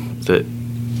 that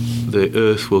the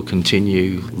Earth will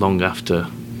continue long after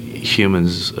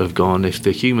humans have gone. If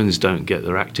the humans don't get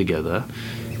their act together,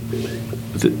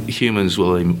 the humans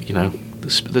will,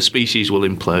 the species will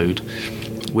implode.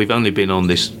 We've only been on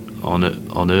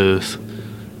Earth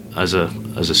as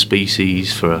a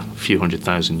species for a few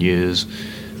 100,000 years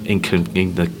in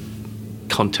the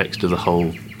context of the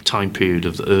whole time period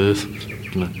of the Earth,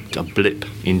 a blip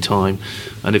in time.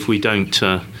 And if we don't,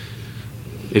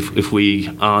 if we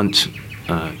aren't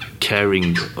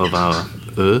caring of our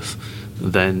Earth,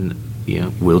 then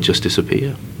we'll just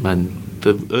disappear, and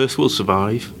the Earth will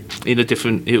survive in a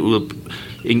different. It will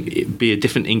be a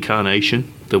different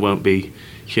incarnation. There won't be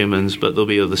humans, but there'll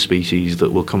be other species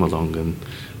that will come along,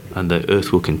 and the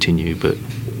Earth will continue, but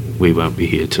we won't be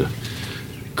here to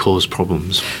cause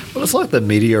problems. Well, it's like the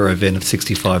meteor event of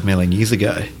 65 million years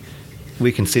ago.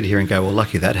 We can sit here and go, well,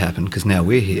 lucky that happened because now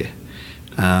we're here.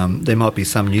 There might be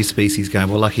some new species going,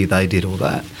 well, lucky they did all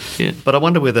that. Yeah. But I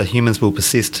wonder whether humans will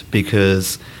persist,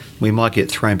 because we might get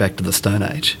thrown back to the Stone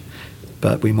Age,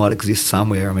 but we might exist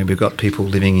somewhere. I mean, we've got people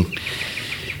living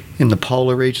in the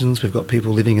polar regions, we've got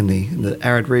people living in the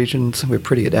arid regions. We're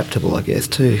pretty adaptable, I guess,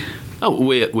 too. Oh,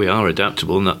 we are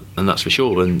adaptable, and that's for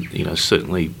sure. And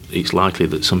certainly it's likely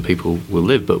that some people will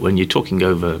live. But when you're talking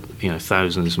over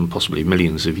thousands and possibly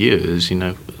millions of years,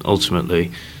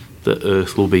 ultimately the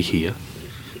Earth will be here,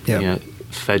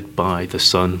 fed by the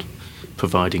sun,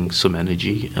 providing some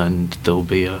energy, and there'll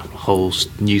be a whole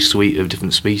new suite of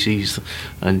different species,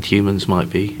 and humans might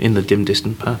be in the dim,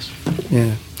 distant past.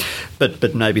 Yeah,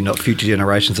 but maybe not future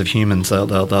generations of humans.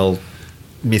 They'll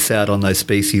miss out on those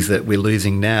species that we're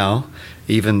losing now,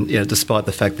 even despite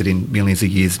the fact that in millions of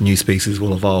years new species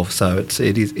will evolve. So it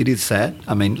is sad.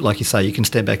 I mean, like you say, you can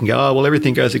stand back and go, oh well,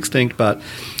 everything goes extinct, but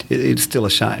it's still a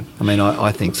shame. I mean,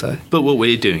 I think so. But what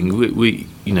we're doing, we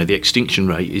the extinction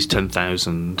rate is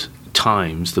 10,000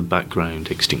 times the background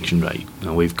extinction rate.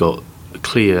 Now we've got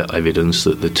clear evidence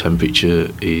that the temperature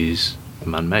is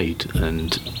man-made,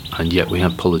 and yet we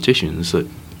have politicians that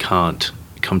can't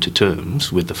come to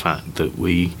terms with the fact that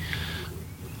we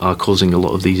are causing a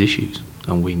lot of these issues,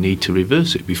 and we need to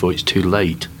reverse it before it's too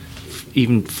late,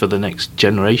 even for the next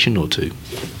generation or two.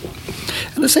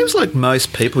 And it seems like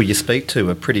most people you speak to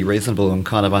are pretty reasonable and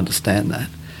kind of understand that.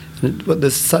 But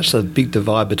there's such a big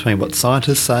divide between what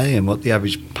scientists say and what the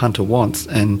average punter wants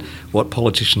and what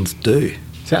politicians do.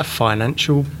 Is that a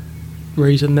financial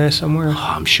reason there somewhere?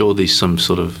 Oh, I'm sure there's some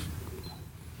sort of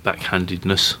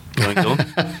backhandedness going on.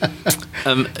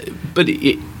 But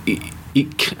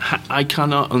I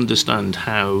cannot understand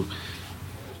how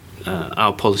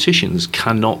our politicians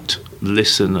cannot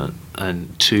listen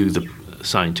to the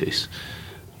scientists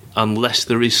unless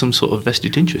there is some sort of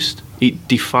vested interest. It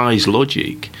defies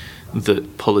logic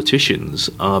that politicians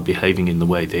are behaving in the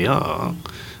way they are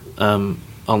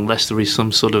unless there is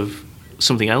some sort of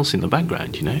something else in the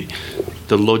background.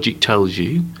 The logic tells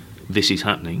you this is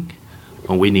happening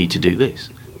and we need to do this,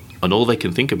 and all they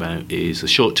can think about is the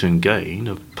short-term gain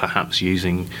of perhaps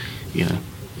using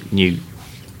new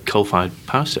coal-fired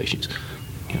power stations.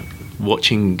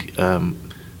 Watching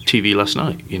TV last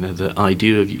night, the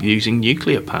idea of using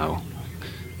nuclear power,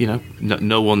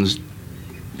 no one's,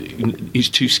 it's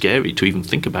too scary to even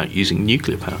think about using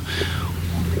nuclear power.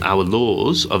 Our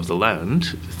laws of the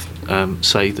land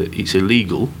say that it's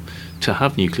illegal to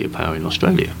have nuclear power in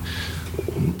Australia,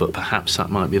 but perhaps that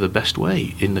might be the best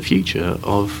way in the future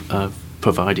of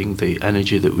providing the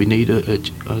energy that we need at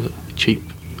a cheap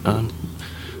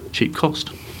cost.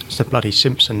 It's the bloody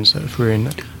Simpsons that have ruined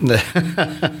it.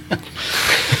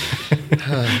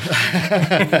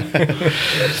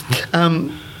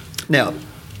 Now,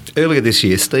 earlier this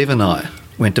year, Steve and I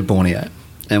went to Borneo,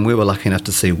 and we were lucky enough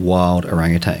to see wild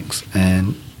orangutans.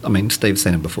 And I mean, Steve's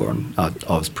seen them before, and I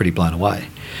was pretty blown away.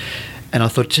 And I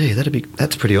thought, gee,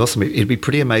 that's pretty awesome. It'd be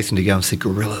pretty amazing to go and see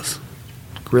gorillas.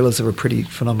 Gorillas are a pretty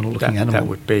phenomenal looking animal. That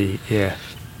would be, yeah.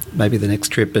 Maybe the next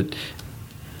trip. But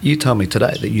you told me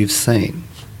today that you've seen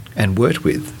and worked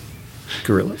with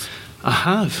gorillas. I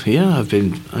have, yeah. I've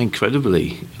been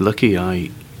incredibly lucky.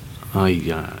 I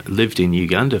lived in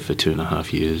Uganda for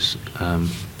 2.5 years,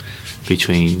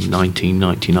 between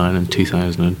 1999 and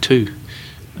 2002,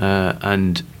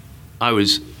 and I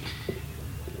was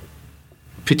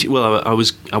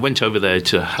I went over there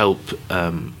to help.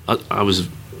 I was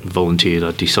volunteered.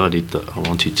 I decided that I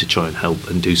wanted to try and help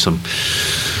and do some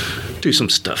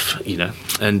stuff,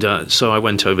 and so I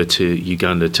went over to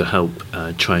Uganda to help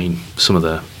train some of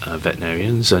the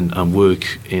veterinarians and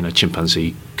work in a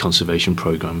chimpanzee conservation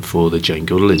program for the Jane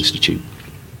Goodall Institute.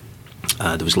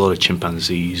 There was a lot of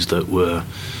chimpanzees that were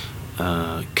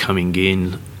coming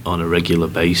in on a regular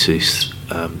basis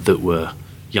that were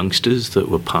youngsters that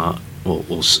were part or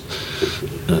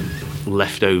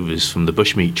leftovers from the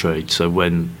bushmeat trade. So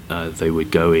when they would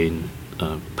go in,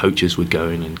 poachers would go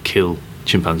in and kill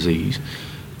chimpanzees,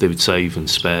 they would save and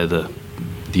spare the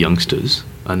youngsters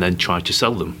and then try to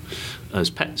sell them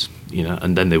as pets,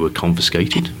 and then they were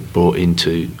confiscated, brought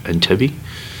into Entebbe,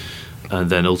 and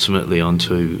then ultimately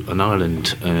onto an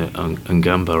island,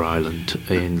 Ngamba Island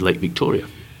in Lake Victoria.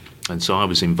 And so I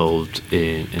was involved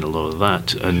in a lot of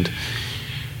that, and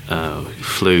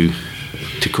flew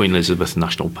to Queen Elizabeth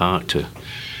National Park to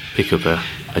pick up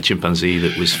a chimpanzee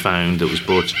that was found, that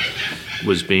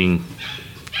was being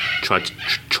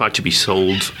tried to be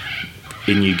sold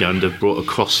in Uganda, brought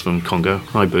across from Congo.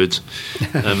 Hi, birds.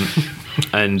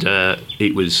 And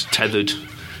it was tethered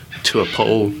to a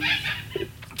pole,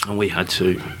 and we had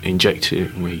to inject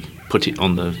it. We put it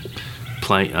on the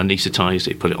plane, anaesthetised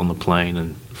it, put it on the plane,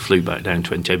 and flew back down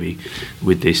to Entebbe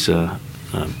with this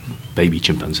baby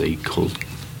chimpanzee called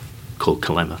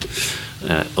Kalema,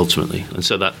 ultimately. And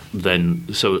so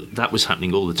that was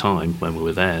happening all the time when we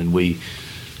were there,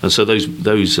 and so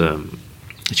those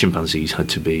chimpanzees had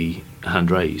to be hand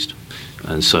raised.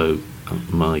 And so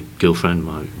my girlfriend,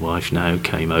 my wife now,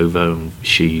 came over, and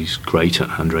she's great at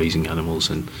hand raising animals,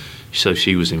 and so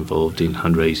she was involved in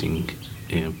hand raising,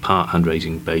 part hand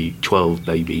raising 12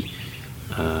 baby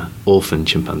orphan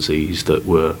chimpanzees that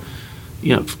were,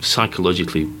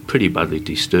 psychologically pretty badly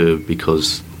disturbed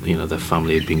because their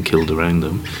family had been killed around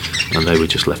them, and they were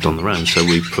just left on their own. So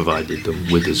we provided them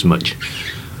with as much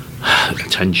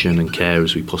attention and care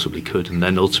as we possibly could, and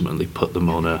then ultimately put them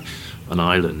on an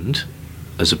island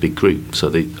as a big group. So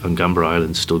the Ngamba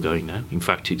Island's still going now. In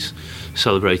fact, it's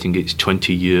celebrating its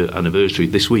 20-year anniversary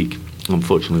this week.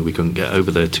 Unfortunately, we couldn't get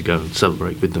over there to go and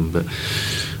celebrate with them. But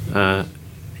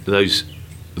those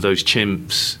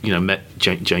chimps, met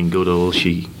Jane Goodall.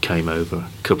 She came over a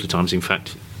couple of times. In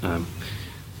fact,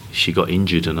 she got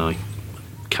injured, and I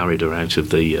carried her out of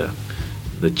the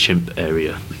chimp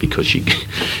area because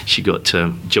she got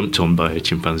jumped on by a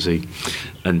chimpanzee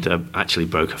and actually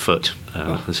broke her foot,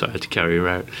 so I had to carry her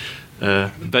out.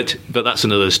 But that's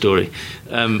another story.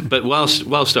 But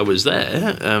whilst I was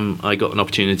there, I got an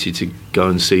opportunity to go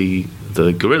and see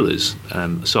the gorillas.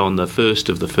 So on the 1st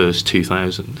of the 1st,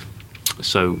 2000,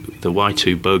 so the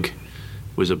Y2 bug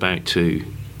was about to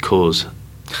cause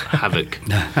havoc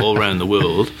all around the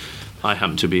world. I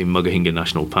happened to be in Mugahinga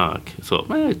National Park. I thought,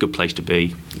 a good place to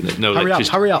be. No Hurry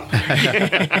up.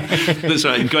 That's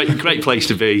right, great place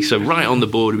to be. So right on the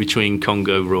border between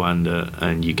Congo, Rwanda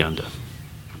and Uganda.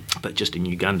 But just in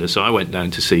Uganda. So I went down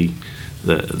to see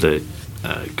the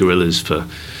gorillas, for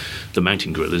the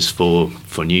mountain gorillas for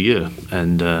New Year.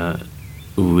 And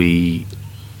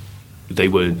they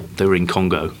were in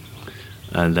Congo.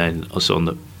 And then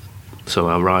also so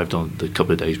I arrived on the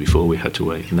couple of days before, we had to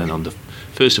wait. And then on the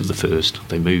 1st of the 1st,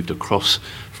 they moved across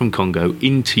from Congo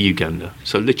into Uganda.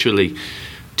 So literally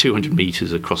 200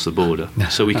 metres across the border,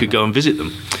 so we could go and visit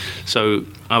them. So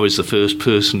I was the first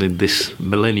person in this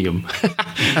millennium.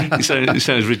 It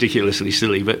sounds ridiculously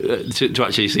silly, but to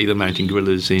actually see the mountain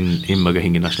gorillas in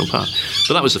Mugahinga National Park.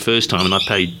 But that was the first time, and I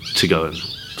paid to go and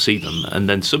see them. And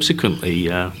then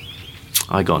subsequently,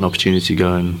 I got an opportunity to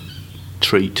go and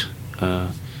treat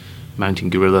mountain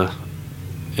gorilla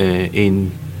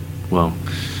in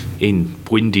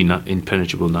Bwindi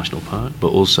Impenetrable National Park, but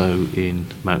also in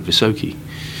Mount Visoki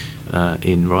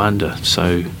in Rwanda.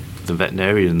 So the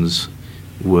veterinarians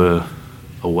were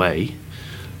away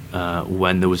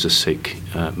when there was a sick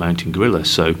mountain gorilla.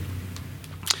 So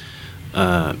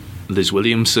Liz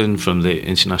Williamson from the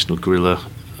International Gorilla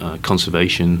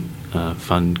Conservation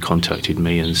Fund contacted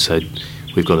me and said,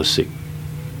 we've got a sick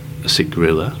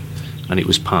gorilla. And it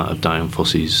was part of Dian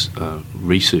Fossey's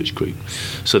research group.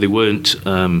 So they weren't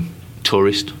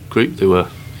tourist group. They were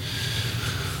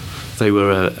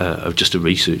just a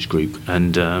research group.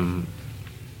 And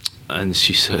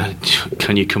she said,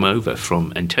 "Can you come over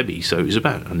from Entebbe?" So it was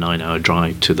about a 9-hour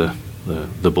drive to the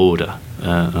border.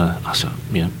 I said,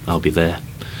 "Yeah, I'll be there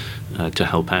to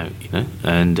help out."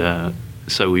 And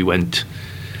so we went.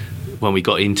 When we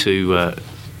got into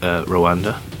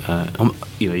Rwanda.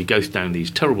 You go down these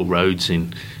terrible roads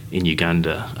in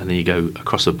Uganda, and then you go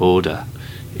across the border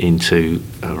into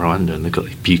Rwanda, and they've got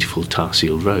these beautiful tar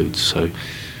sealed roads. So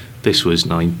this was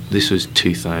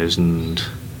 2000,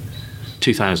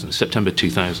 September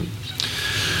 2000.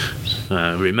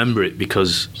 I remember it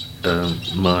because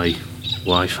my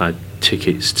wife had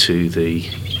tickets to the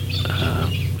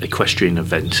equestrian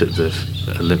event at the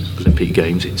Olympic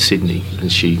Games in Sydney,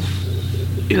 and she,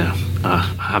 I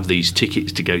have these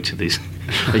tickets to go to this,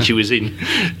 and she was in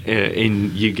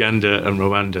Uganda and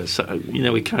Rwanda. So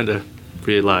we kind of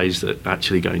realised that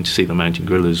actually going to see the mountain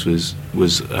gorillas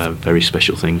was a very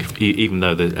special thing, even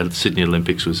though the Sydney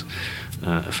Olympics was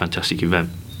a fantastic event.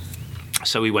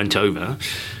 So we went over,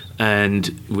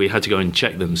 and we had to go and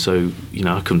check them. So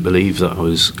I couldn't believe that I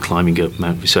was climbing up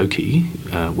Mount Visoki,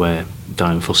 where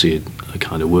Dian Fossey had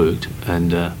kind of worked,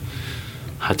 and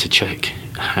had to check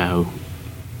how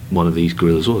one of these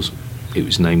gorillas was.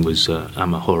 Its name was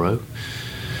Amahoro,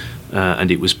 and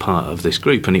it was part of this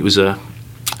group, and it was a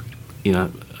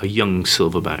young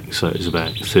silverback, so it was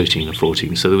about 13 or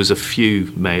 14. So there was a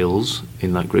few males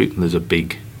in that group, and there's a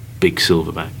big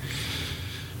silverback,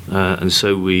 and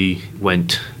so we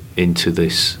went into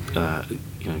this,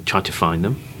 tried to find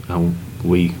them, and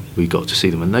we got to see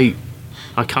them, and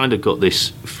I kind of got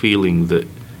this feeling that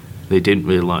they didn't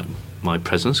really like my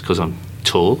presence because I'm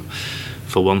tall,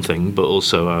 for one thing, but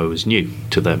also I was new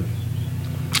to them,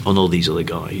 and all these other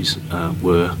guys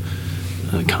were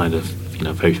kind of,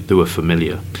 they were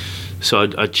familiar. So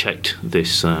I checked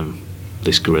this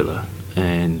gorilla,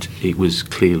 and it was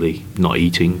clearly not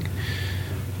eating.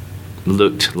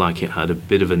 Looked like it had a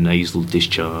bit of a nasal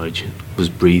discharge, was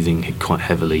breathing quite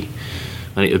heavily,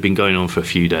 and it had been going on for a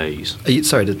few days.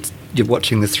 You're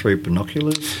watching this through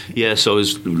binoculars? Yeah, so I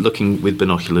was looking with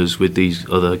binoculars with these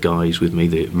other guys with me,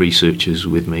 the researchers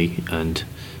with me, and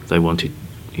they wanted,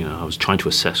 I was trying to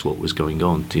assess what was going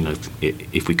on,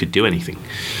 if we could do anything.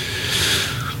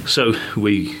 So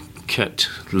we kept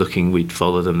looking, we'd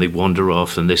follow them, they'd wander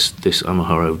off, and this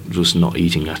Amahoro was not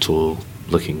eating at all,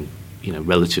 looking,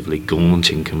 relatively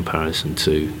gaunt in comparison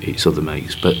to its other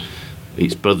mates. But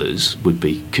its brothers would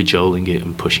be cajoling it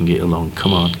and pushing it along.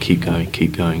 Come on, keep going.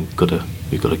 We've got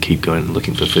to keep going and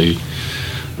looking for food.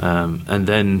 And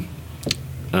then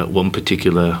at one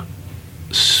particular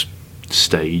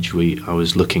stage, I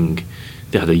was looking.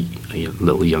 They had a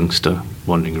little youngster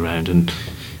wandering around, and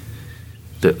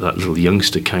that little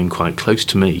youngster came quite close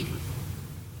to me,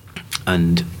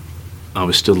 and I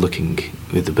was still looking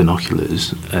with the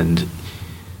binoculars, and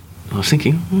I was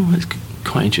thinking, that's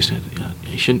quite interesting.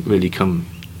 He shouldn't really come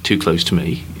too close to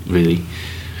me, really.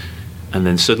 And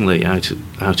then suddenly, out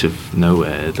of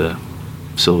nowhere, the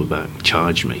silverback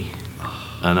charged me,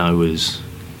 and I was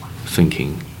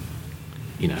thinking,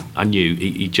 I knew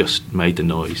he just made the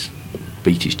noise,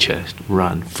 beat his chest,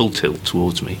 ran full tilt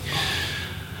towards me.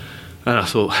 And I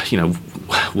thought,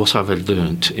 what have I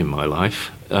learnt in my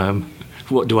life?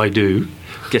 What do I do?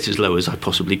 Get as low as I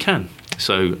possibly can.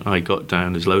 So I got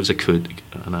down as low as I could,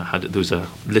 and there was a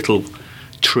little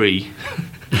tree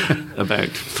about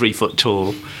 3 foot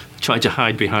tall. Tried to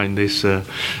hide behind this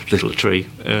little tree,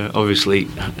 obviously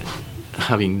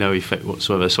having no effect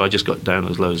whatsoever. So I just got down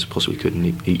as low as I possibly could,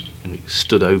 and he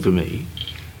stood over me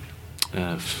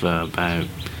for about,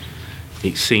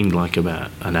 it seemed like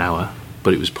about an hour,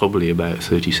 but it was probably about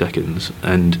 30 seconds.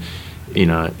 And,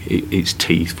 its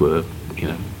teeth were,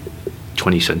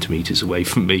 20 centimetres away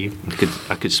from me.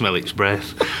 I could smell its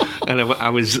breath. And I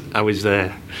was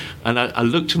there. And I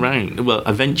looked around. Well,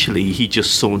 eventually he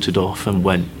just sauntered off and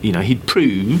went, he'd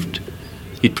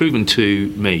proven to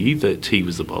me that he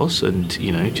was the boss, and,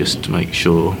 just to make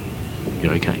sure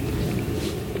you're okay.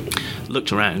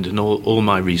 Looked around, and all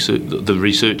my the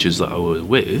researchers that I was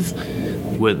with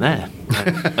weren't there.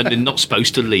 And they're not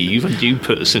supposed to leave a new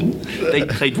person.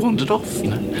 They'd wandered off,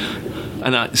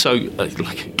 And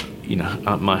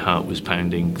my heart was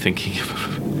pounding, thinking,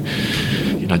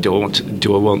 do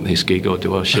I want this gig,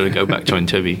 or should I go back to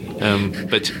Entebbe?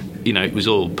 But it was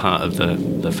all part of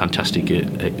the fantastic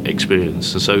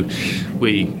experience. And so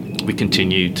we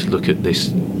continued to look at this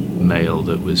male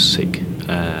that was sick,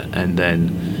 and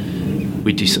then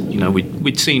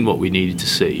we'd seen what we needed to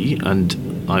see, and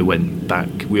I went back.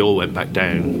 We all went back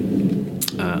down.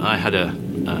 I had a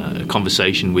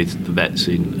conversation with the vets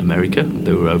in America.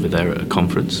 They were over there at a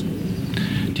conference.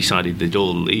 Decided they'd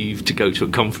all leave to go to a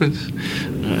conference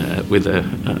with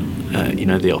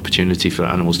the opportunity for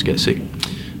animals to get sick.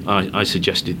 I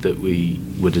suggested that we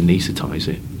would anaesthetise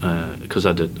it, because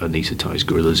I'd anaesthetised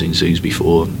gorillas in zoos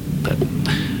before, but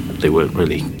they weren't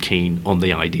really keen on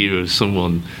the idea of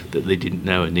someone that they didn't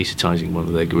know anaesthetising one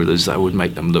of their gorillas. That would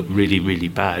make them look really, really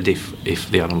bad if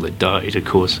the animal had died, of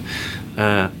course.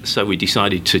 So we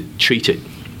decided to treat it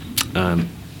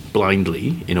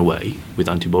blindly, in a way, with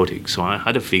antibiotics. So I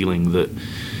had a feeling that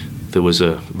there was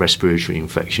a respiratory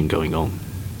infection going on.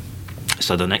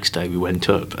 So the next day we went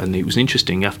up, and it was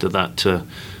interesting. After that,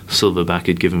 Silverback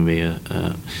had given me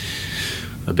a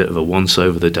bit of a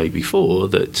once-over the day before,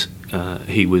 that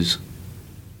he was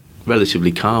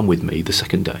relatively calm with me the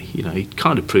second day. He'd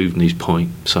kind of proven his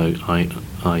point. So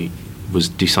I was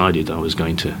decided I was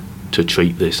going to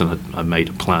treat this, and I made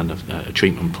a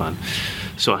treatment plan.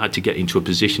 So I had to get into a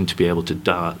position to be able to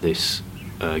dart this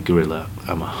gorilla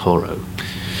Amahoro.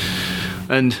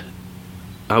 And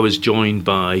I was joined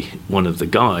by one of the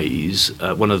guys,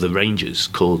 one of the rangers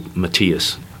called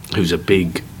Matthias, who's a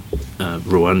big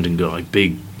Rwandan guy,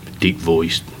 big,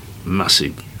 deep-voiced,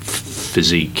 massive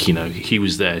physique. He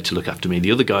was there to look after me.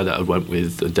 The other guy that I went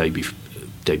with the day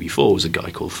before was a guy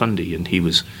called Fundy, and he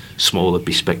was smaller,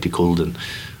 bespectacled, and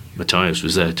Matthias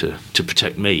was there to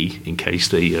protect me in case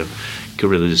the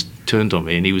gorillas turned on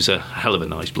me, and he was a hell of a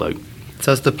nice bloke.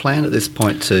 So is the plan at this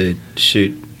point to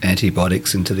shoot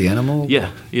antibiotics into the animal?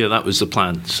 Yeah, that was the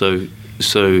plan. So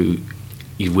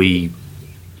we,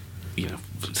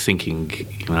 thinking,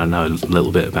 I know a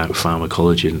little bit about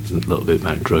pharmacology and a little bit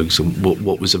about drugs and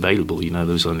what was available. There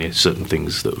was only certain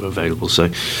things that were available.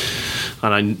 So,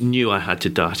 and I knew I had to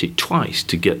dart it twice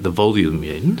to get the volume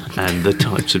in and the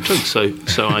types of drugs. So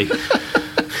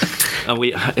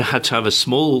we had to have a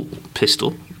small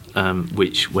pistol,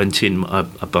 which went in a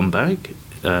bum bag,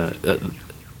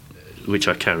 which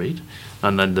I carried,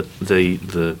 and then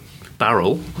the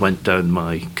barrel went down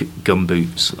my gum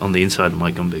boots, on the inside of my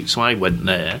gum boots. So I went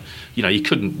there. You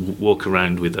couldn't walk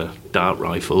around with a dart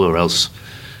rifle, or else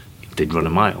they'd run a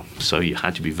mile. So you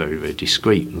had to be very, very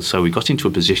discreet. And so we got into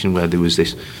a position where there was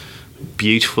this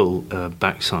beautiful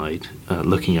backside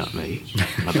looking at me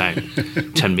about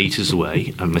 10 metres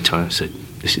away, and Matthias said,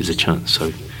 "This is a chance."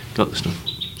 So got the stuff,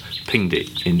 pinged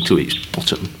it into its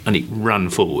bottom, and it ran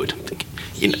forward.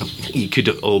 You could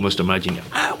almost imagine,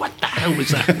 what the hell was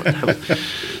that? What the hell?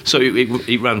 So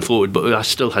it ran forward, but I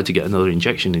still had to get another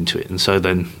injection into it. And so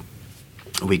then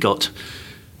we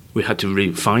had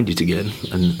to find it again,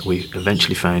 and we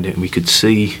eventually found it, and we could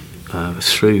see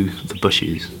through the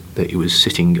bushes that it was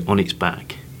sitting on its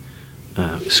back,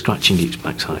 scratching its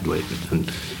backside with it,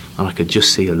 and I could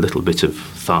just see a little bit of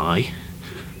thigh.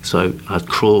 So I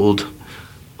crawled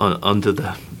under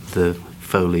the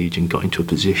foliage and got into a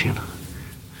position.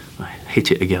 I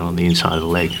hit it again on the inside of the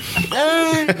leg.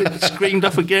 And screamed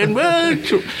up again.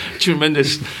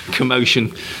 Tremendous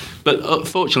commotion. But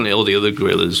fortunately, all the other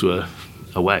gorillas were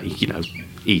away,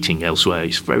 eating elsewhere.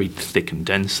 It's very thick and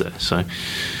dense there. So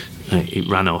it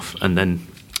ran off, and then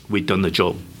we'd done the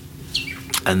job.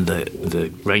 And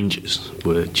the rangers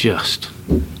were just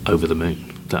over the moon.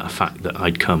 The fact that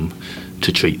I'd come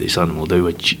to treat this animal, they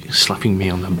were slapping me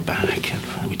on the back,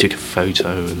 and we took a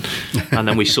photo, and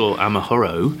then we saw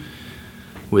Amahoro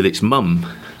with its mum,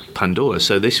 Pandora.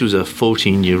 So this was a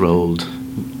 14-year-old,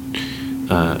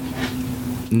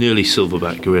 nearly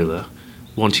silverback gorilla,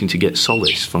 wanting to get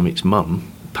solace from its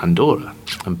mum, Pandora.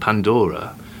 And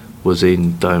Pandora was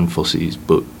in Dian Fossey's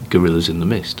book, Gorillas in the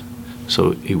Mist.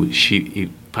 So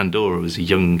Pandora was a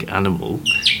young animal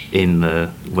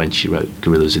when she wrote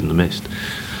Gorillas in the Mist.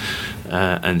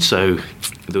 And so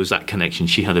there was that connection.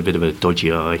 She had a bit of a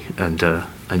dodgy eye, and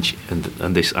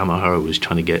this Amahoro was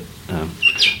trying to get,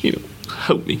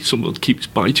 help me. Someone keeps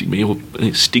biting me or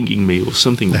stinging me or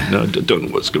something. No, I don't know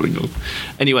what's going on.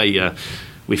 Anyway,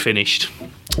 we finished.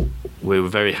 We were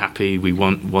very happy. We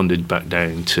wandered back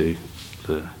down to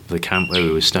the camp where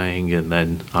we were staying, and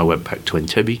then I went back to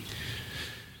Entebbe.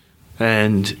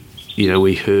 And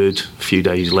we heard a few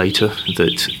days later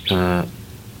that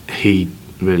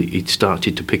he'd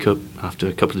started to pick up after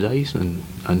a couple of days and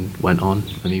went on,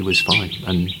 and he was fine.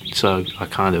 And so I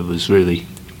kind of was really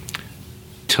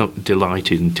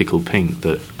delighted and tickled pink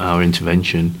that our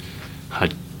intervention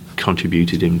had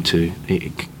contributed into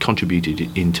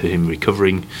him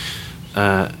recovering.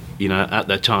 At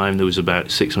that time there was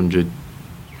about 600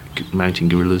 mountain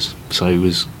gorillas, so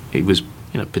it was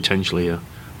potentially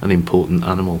an important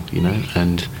animal,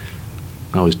 and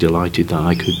I was delighted that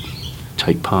I could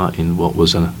take part in what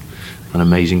was an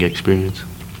amazing experience.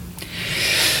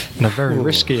 And a very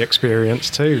risky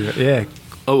experience too, yeah.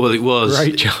 Oh, well, it was.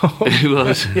 Great job.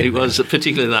 It was,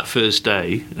 particularly that first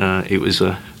day, it was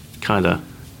a kind of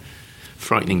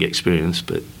frightening experience,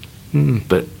 but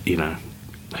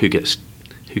who gets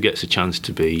a chance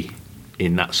to be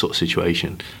in that sort of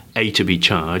situation? A, to be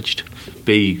charged,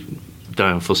 B,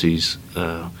 Dian Fossey's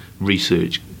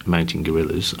research mountain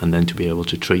gorillas, and then to be able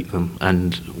to treat them,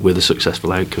 and with a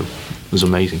successful outcome, was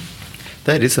amazing.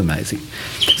 That is amazing.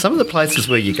 Some of the places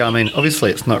where you go,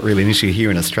 obviously it's not really an issue here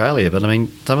in Australia, but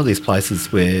some of these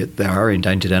places where there are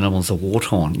endangered animals are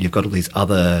war-torn, you've got all these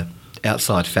other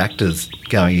outside factors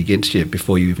going against you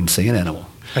before you even see an animal.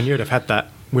 And you'd have had that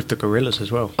with the gorillas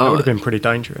as well. That would have been pretty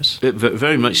dangerous.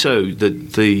 Very much so.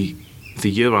 The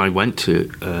year I went to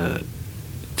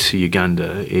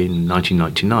Uganda in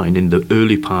 1999, in the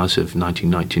early part of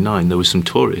 1999, there were some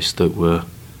tourists that were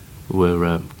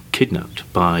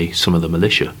kidnapped by some of the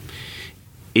militia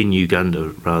in Uganda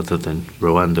rather than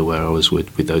Rwanda, where I was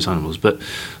with those animals. But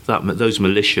those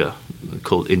militia,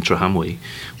 called Interahamwe,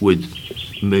 would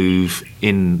move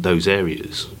in those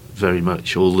areas very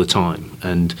much all the time,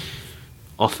 and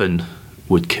often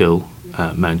would kill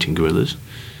mountain gorillas.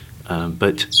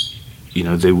 But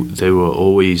they were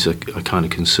always a kind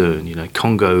of concern.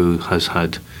 Congo has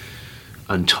had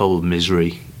untold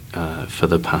misery for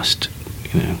the past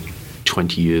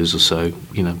 20 years or so.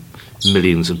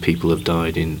 Millions of people have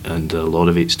died, and a lot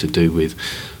of it's to do with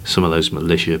some of those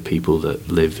militia people that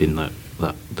live in the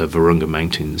Virunga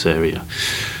Mountains area.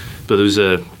 But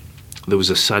there was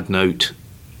a sad note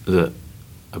that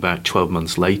about 12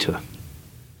 months later,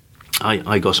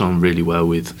 I got on really well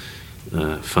with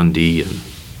Fundy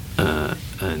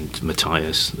and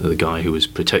Matthias, the guy who was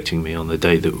protecting me on the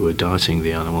day that we were darting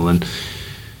the animal, and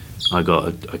I got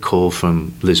a call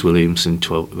from Liz Williamson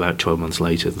about 12 months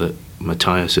later that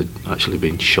Matthias had actually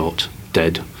been shot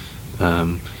dead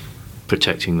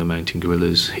protecting the mountain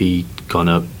gorillas. He'd gone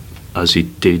up, as he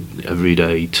did every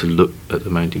day, to look at the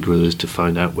mountain gorillas to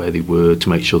find out where they were, to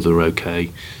make sure they were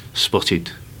okay,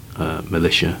 spotted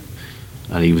militia,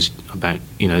 and he was about,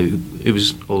 it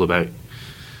was all about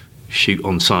shoot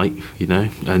on sight,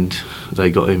 and they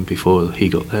got him before he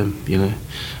got them,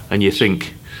 and you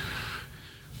think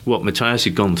what Matthias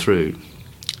had gone through,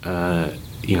 and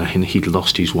he'd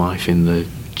lost his wife in the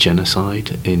genocide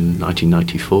in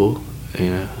 1994.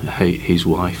 His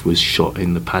wife was shot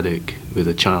in the paddock with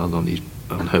a child on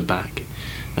her back,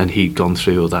 and he'd gone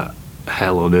through all that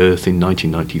hell on earth in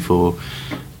 1994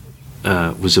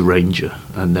 was a ranger,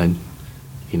 and then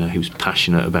he was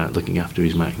passionate about looking after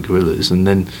his mountain gorillas, and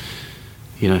then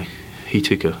he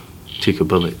took a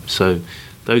bullet. So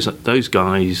those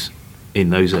guys in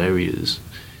those areas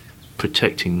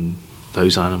protecting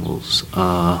those animals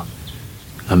are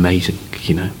amazing.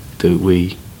 That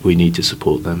we need to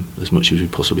support them as much as we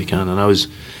possibly can. And I was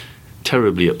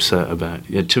terribly upset about.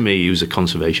 To me, he was a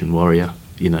conservation warrior,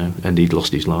 and he'd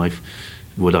lost his life.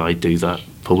 Would I do that?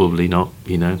 Probably not,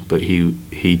 But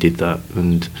he did that,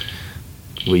 and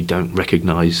we don't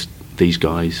recognise these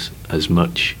guys as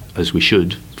much as we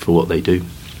should for what they do.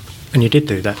 And you did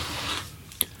do that.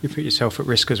 You put yourself at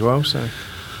risk as well, so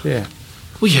yeah.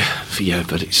 Well, yeah,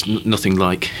 but it's nothing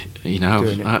like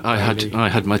I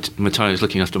had Matthias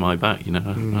looking after my back.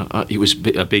 It was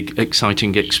a big,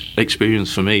 exciting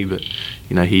experience for me. But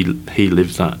he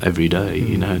lived that every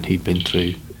day. And he'd been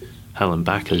through hell and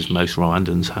back, as most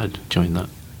Rwandans had during that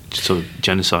sort of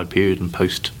genocide period and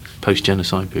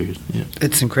post-genocide period. Yeah.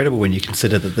 It's incredible when you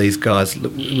consider that these guys,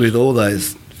 with all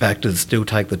those factors, still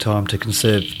take the time to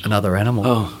conserve another animal.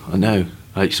 Oh, I know.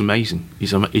 It's amazing.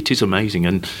 It is amazing,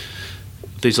 and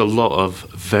there's a lot of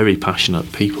very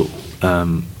passionate people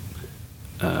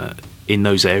in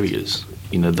those areas,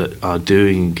 that are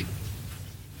doing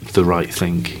the right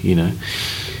thing.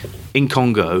 In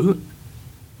Congo,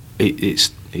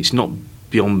 it's not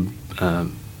beyond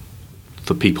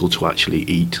for people to actually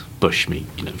eat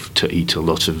bushmeat. To eat a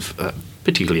lot of,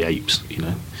 particularly apes.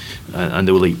 And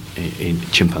they will eat in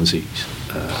chimpanzees,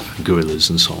 gorillas,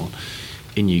 and so on.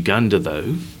 In Uganda,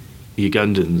 though,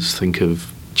 Ugandans think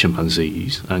of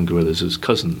chimpanzees and gorillas as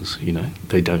cousins.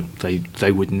 They don't.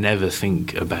 They would never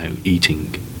think about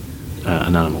eating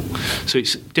an animal. So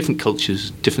it's different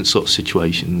cultures, different sort of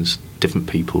situations, different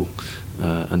people,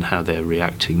 and how they're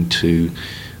reacting to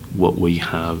what we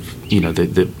have.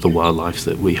 The wildlife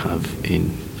that we have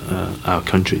in our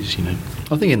countries.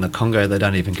 I think in the Congo they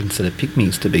don't even consider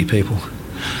pygmies to be people.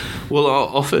 Well,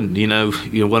 often,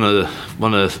 one of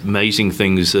the amazing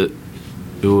things that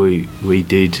we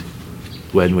did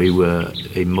when we were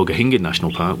in Mugahinga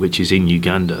National Park, which is in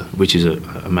Uganda, which is a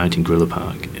mountain gorilla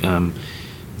park,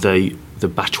 the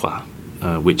Batwa,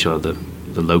 which are the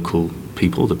local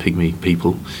people, the pygmy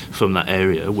people from that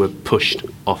area, were pushed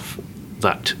off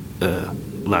that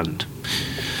land.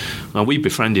 Now, we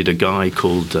befriended a guy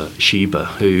called Sheba,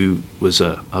 who was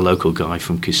a local guy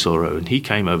from Kisoro, and he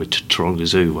came over to Taronga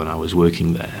Zoo when I was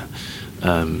working there.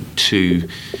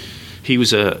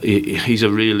 He's a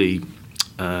really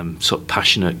sort of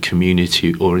passionate,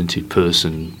 community-oriented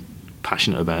person,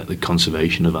 passionate about the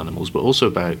conservation of animals, but also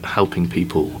about helping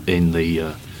people in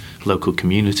the local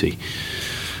community.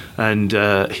 And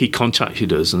he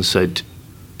contacted us and said,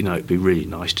 it'd be really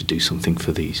nice to do something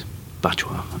for these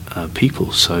Batwa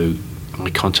people. So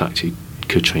I contacted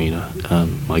Katrina,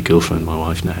 my girlfriend, my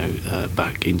wife now,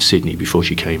 back in Sydney before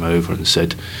she came over, and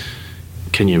said,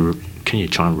 can you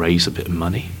try and raise a bit of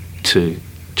money to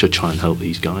try and help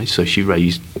these guys? So she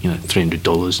raised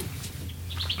 $300,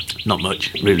 not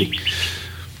much really,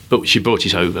 but she brought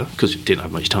it over because we didn't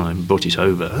have much time. Brought it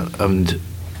over, and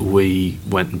we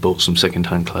went and bought some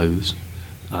second-hand clothes,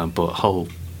 bought a whole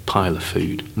pile of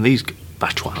food. And these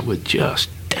Batwa were just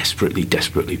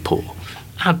desperately poor,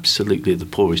 absolutely the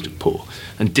poorest of poor,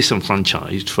 and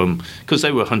disenfranchised from, because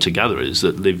they were hunter-gatherers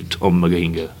that lived on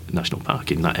Mugahinga National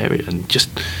Park in that area and just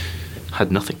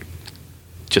had nothing,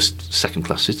 just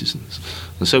second-class citizens.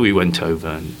 And so we went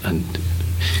over, and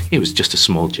it was just a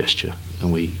small gesture,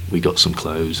 and we got some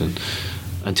clothes, and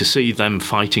to see them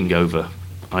fighting over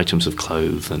items of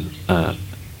clothes and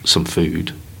some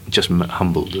food just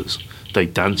humbled us. They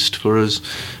danced for us,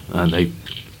 and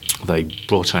they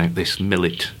brought out this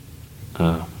millet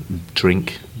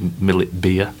drink, millet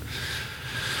beer,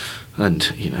 and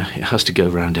it has to go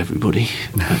around everybody.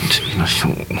 And I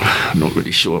thought, I'm not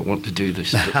really sure I want to do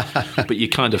this, but you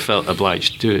kind of felt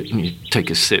obliged to do it. And you take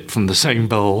a sip from the same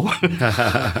bowl,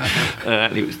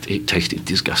 and it tasted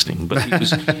disgusting. But it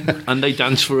was, and they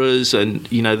danced for us, and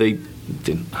they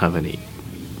didn't have any,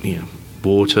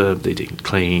 water. They didn't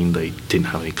clean. They didn't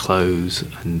have any clothes,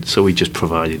 and so we just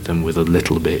provided them with a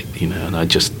little bit, And I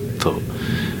just thought,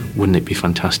 wouldn't it be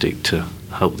fantastic to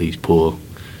help these poor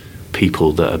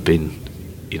people that have been,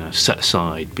 set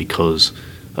aside because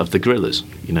of the gorillas,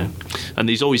 And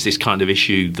there's always this kind of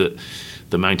issue that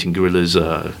the mountain gorillas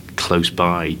are close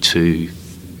by to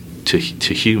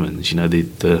humans.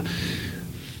 The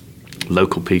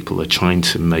local people are trying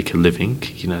to make a living.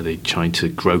 They're trying to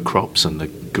grow crops, and the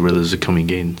gorillas are coming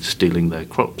in, stealing their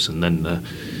crops, and then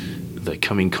they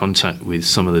come in contact with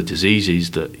some of the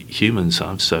diseases that humans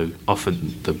have. So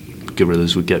often the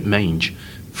gorillas would get mange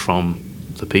from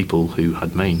the people who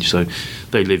had mange. So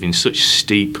they live in such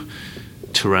steep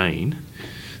terrain.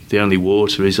 The only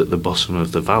water is at the bottom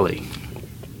of the valley,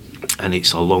 and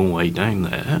it's a long way down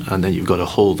there, and then you've got to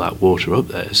haul that water up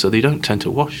there, so they don't tend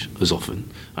to wash as often,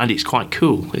 and it's quite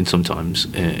cool at some times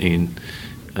of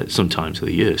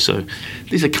the year. So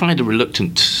these are kind of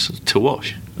reluctant to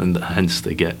wash, and hence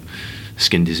they get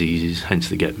skin diseases, hence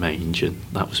they get mange, and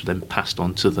that was then passed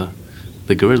on to the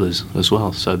gorillas as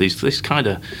well. So this kind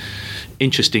of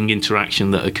interesting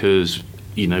interaction that occurs,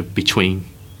 between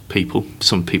people.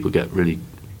 Some people get really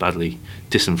badly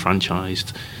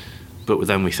disenfranchised, but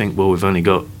then we think, well, we've only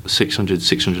got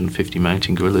 650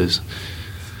 mountain gorillas,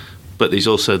 but there's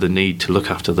also the need to look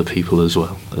after the people as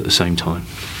well at the same time.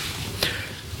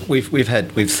 We've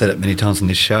said it many times on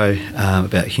this show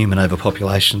about human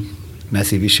overpopulation,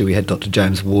 massive issue. We had Dr.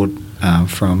 James Ward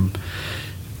from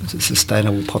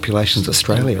Sustainable Populations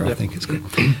Australia, I think it's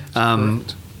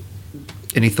called.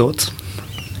 Any thoughts?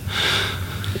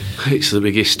 It's the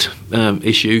biggest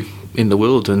issue in the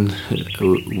world, and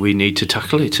we need to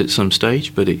tackle it at some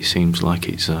stage, but it seems like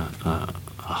it's a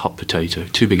hot potato,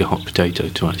 too big a hot potato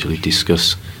to actually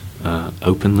discuss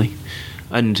openly.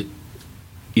 And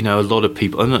a lot of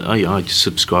people, and I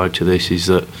subscribe to this, is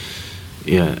that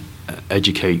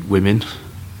educate women,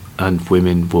 and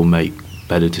women will make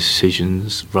better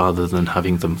decisions rather than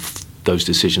having those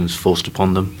decisions forced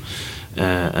upon them.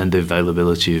 And the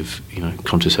availability of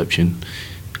contraception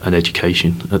and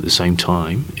education at the same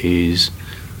time is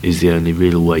the only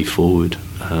real way forward.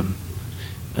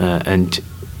 And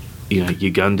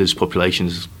Uganda's population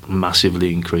has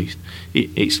massively increased.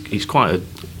 It's quite a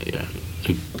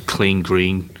clean,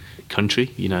 green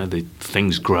country. The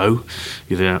things grow.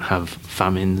 You don't have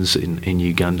famines in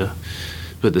Uganda,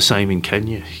 but the same in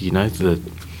Kenya. The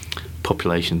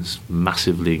population's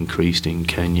massively increased in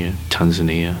Kenya,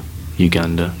 Tanzania,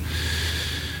 Uganda,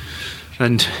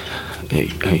 and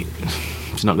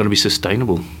it's not going to be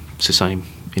sustainable. It's the same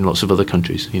in lots of other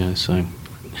countries, so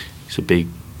it's a big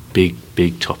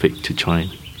topic to try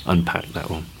and unpack that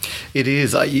one. It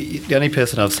is. The only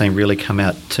person I've seen really come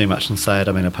out too much and say it,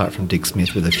 apart from Dick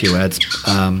Smith with a few ads,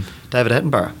 David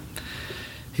Attenborough.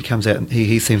 He comes out and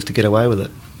he seems to get away with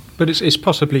it. But it's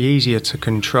possibly easier to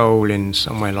control in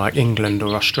somewhere like England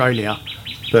or Australia,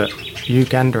 but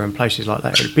Uganda and places like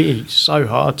that, it would be so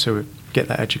hard to get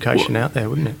that education out there,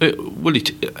 wouldn't it?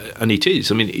 It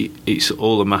is. It's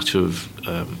all a matter of,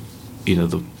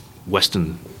 the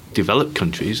Western developed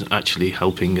countries actually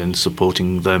helping and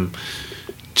supporting them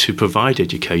to provide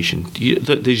education.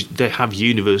 They have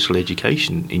universal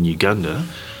education in Uganda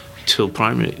till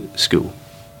primary school,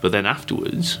 but then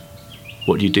afterwards,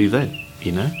 what do you do then?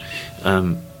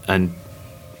 And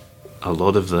a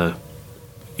lot of the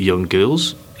young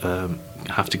girls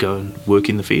have to go and work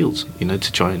in the fields,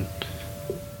 to try and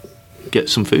get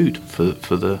some food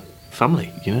for the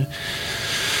family,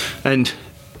 and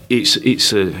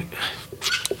it's a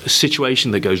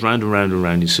situation that goes round and round and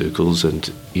round in circles,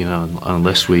 and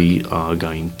unless we are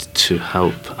going to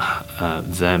help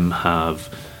them have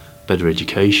better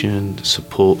education,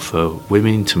 support for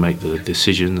women to make the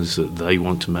decisions that they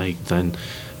want to make, then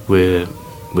we're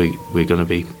going to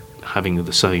be having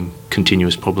the same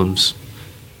continuous problems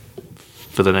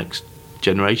for the next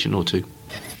generation or two.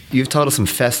 You've told us some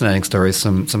fascinating stories,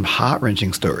 some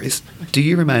heart-wrenching stories. Do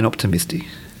you remain optimistic?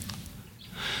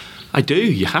 I do.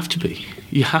 You have to be.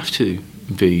 You have to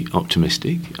be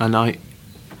optimistic. And I'm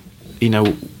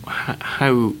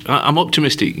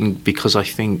optimistic because I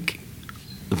think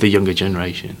the younger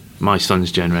generation, my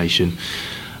son's generation,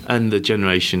 and the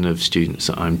generation of students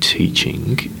that I'm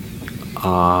teaching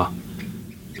are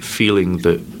feeling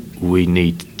that we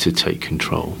need to take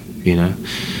control.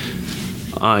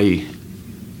 I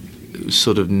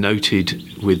sort of noted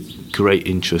with great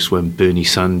interest when Bernie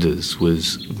Sanders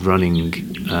was running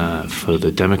for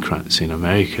the Democrats in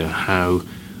America how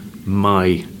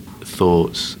my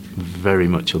thoughts very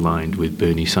much aligned with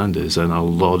Bernie Sanders, and a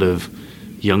lot of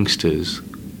youngsters'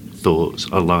 thoughts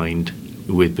aligned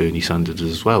with Bernie Sanders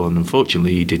as well. And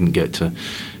unfortunately, he didn't get to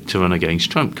run against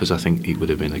Trump, because I think it would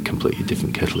have been a completely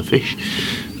different kettle of fish.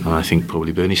 And I think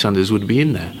probably Bernie Sanders would be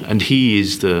in there. And he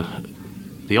is the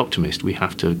optimist. We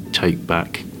have to take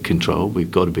back control.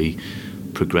 We've got to be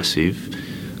progressive.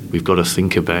 We've got to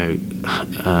think about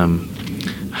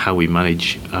how we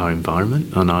manage our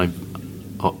environment. And I'm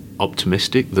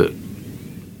optimistic that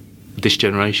this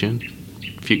generation,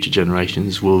 future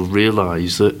generations, will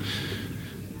realise that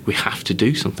we have to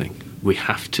do something. We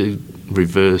have to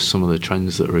reverse some of the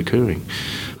trends that are occurring.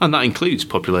 And that includes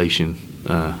population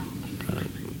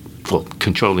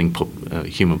controlling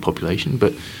human population,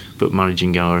 but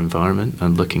managing our environment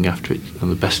and looking after it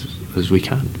the best as we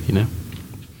can, you know.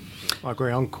 I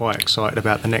agree. I'm quite excited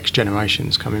about the next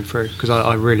generations coming through, because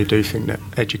I really do think that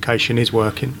education is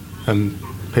working and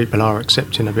people are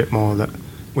accepting a bit more that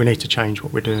we need to change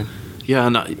what we're doing. Yeah,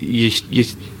 and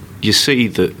you see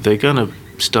that they're going to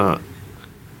start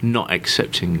not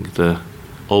accepting the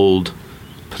old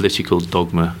political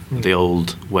dogma, the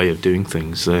old way of doing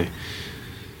things.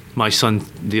 My son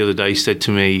the other day said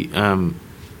to me,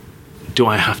 do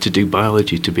I have to do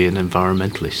biology to be an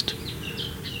environmentalist?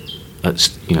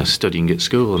 Studying at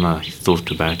school. And I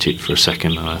thought about it for a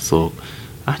second, and I thought,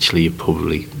 actually, you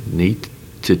probably need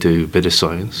to do a bit of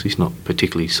science. He's not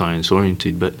particularly science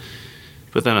oriented, but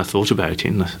then I thought about it,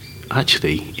 and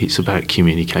actually, it's about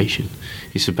communication.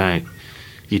 It's about,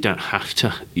 you don't have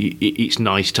to. It's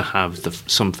nice to have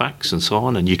some facts and so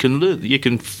on, and you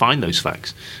can find those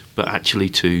facts, but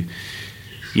actually,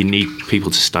 you need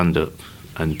people to stand up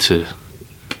and to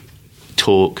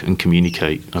talk and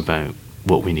communicate about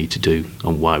what we need to do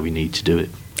and why we need to do it.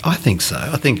 I think so.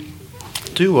 I think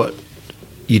do what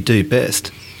you do best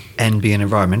and be an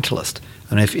environmentalist.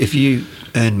 And if you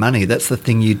earn money, that's the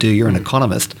thing you do. You're an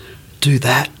economist. Do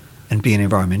that and be an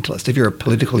environmentalist. If you're a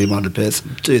politically minded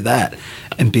person, do that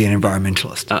and be an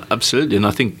environmentalist. Absolutely. And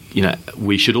I think,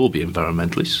 we should all be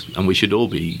environmentalists, and we should all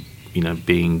be,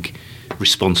 being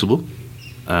responsible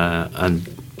and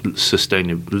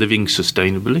living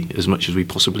sustainably as much as we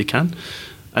possibly can.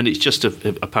 And it's just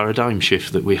a paradigm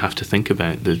shift that we have to think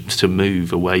about, to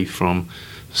move away from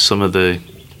some of the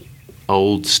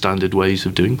old standard ways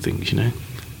of doing things,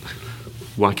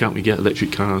 Why can't we get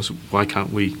electric cars? Why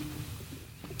can't we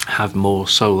have more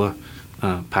solar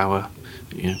power?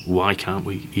 Why can't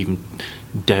we even,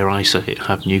 dare I say it,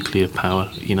 have nuclear power?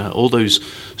 All those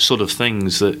sort of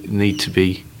things that need to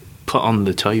be put on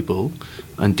the table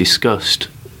and discussed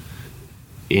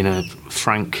in a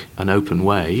frank and open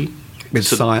way. With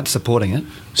science supporting it.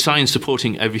 Science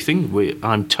supporting everything.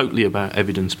 I'm totally about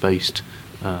evidence-based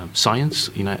science.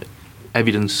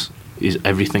 Evidence is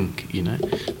everything.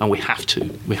 And we have to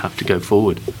go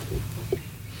forward.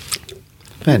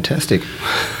 Fantastic.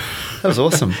 That was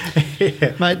awesome, mate.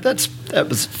 That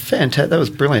was fantastic. That was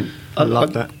brilliant. I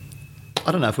love that.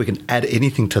 I don't know if we can add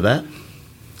anything to that.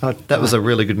 That was a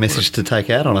really good message to take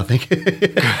out on, I think.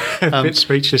 A bit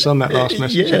speechless on that last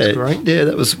message. That's great. Yeah,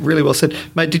 that was really well said.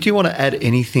 Mate, did you want to add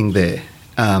anything there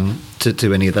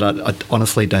to any of that? I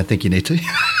honestly don't think you need to.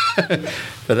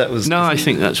 But that was... No, I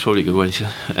think that's probably a good way to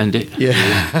end it.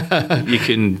 Yeah. You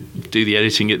can do the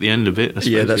editing at the end a bit, I suppose.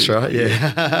 Yeah, that's right,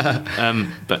 yeah.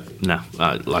 But no,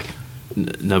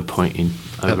 no point in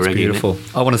over-egging it. That was beautiful.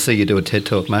 I want to see you do a TED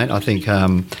Talk, mate. I think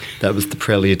that was the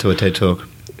prelude to a TED Talk.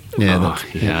 Yeah,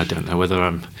 I don't know whether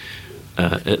I'm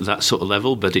at that sort of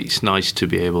level, but it's nice to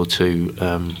be able to,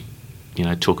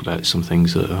 talk about some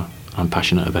things that I'm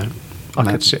passionate about.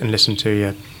 I could sit and listen to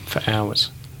you for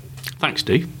hours. Thanks,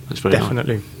 Steve. That's very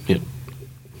Definitely. nice. Yeah.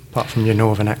 Apart from your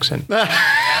northern accent. Don't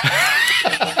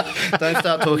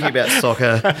start talking about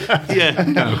soccer. Yeah,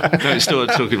 no, don't start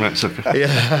talking about soccer.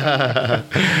 Yeah.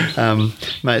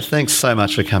 Mate, thanks so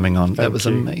much for coming on. That was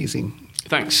amazing.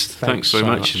 Thanks very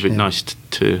much. It's been nice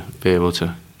to be able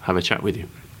to have a chat with you.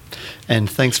 And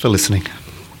thanks for listening.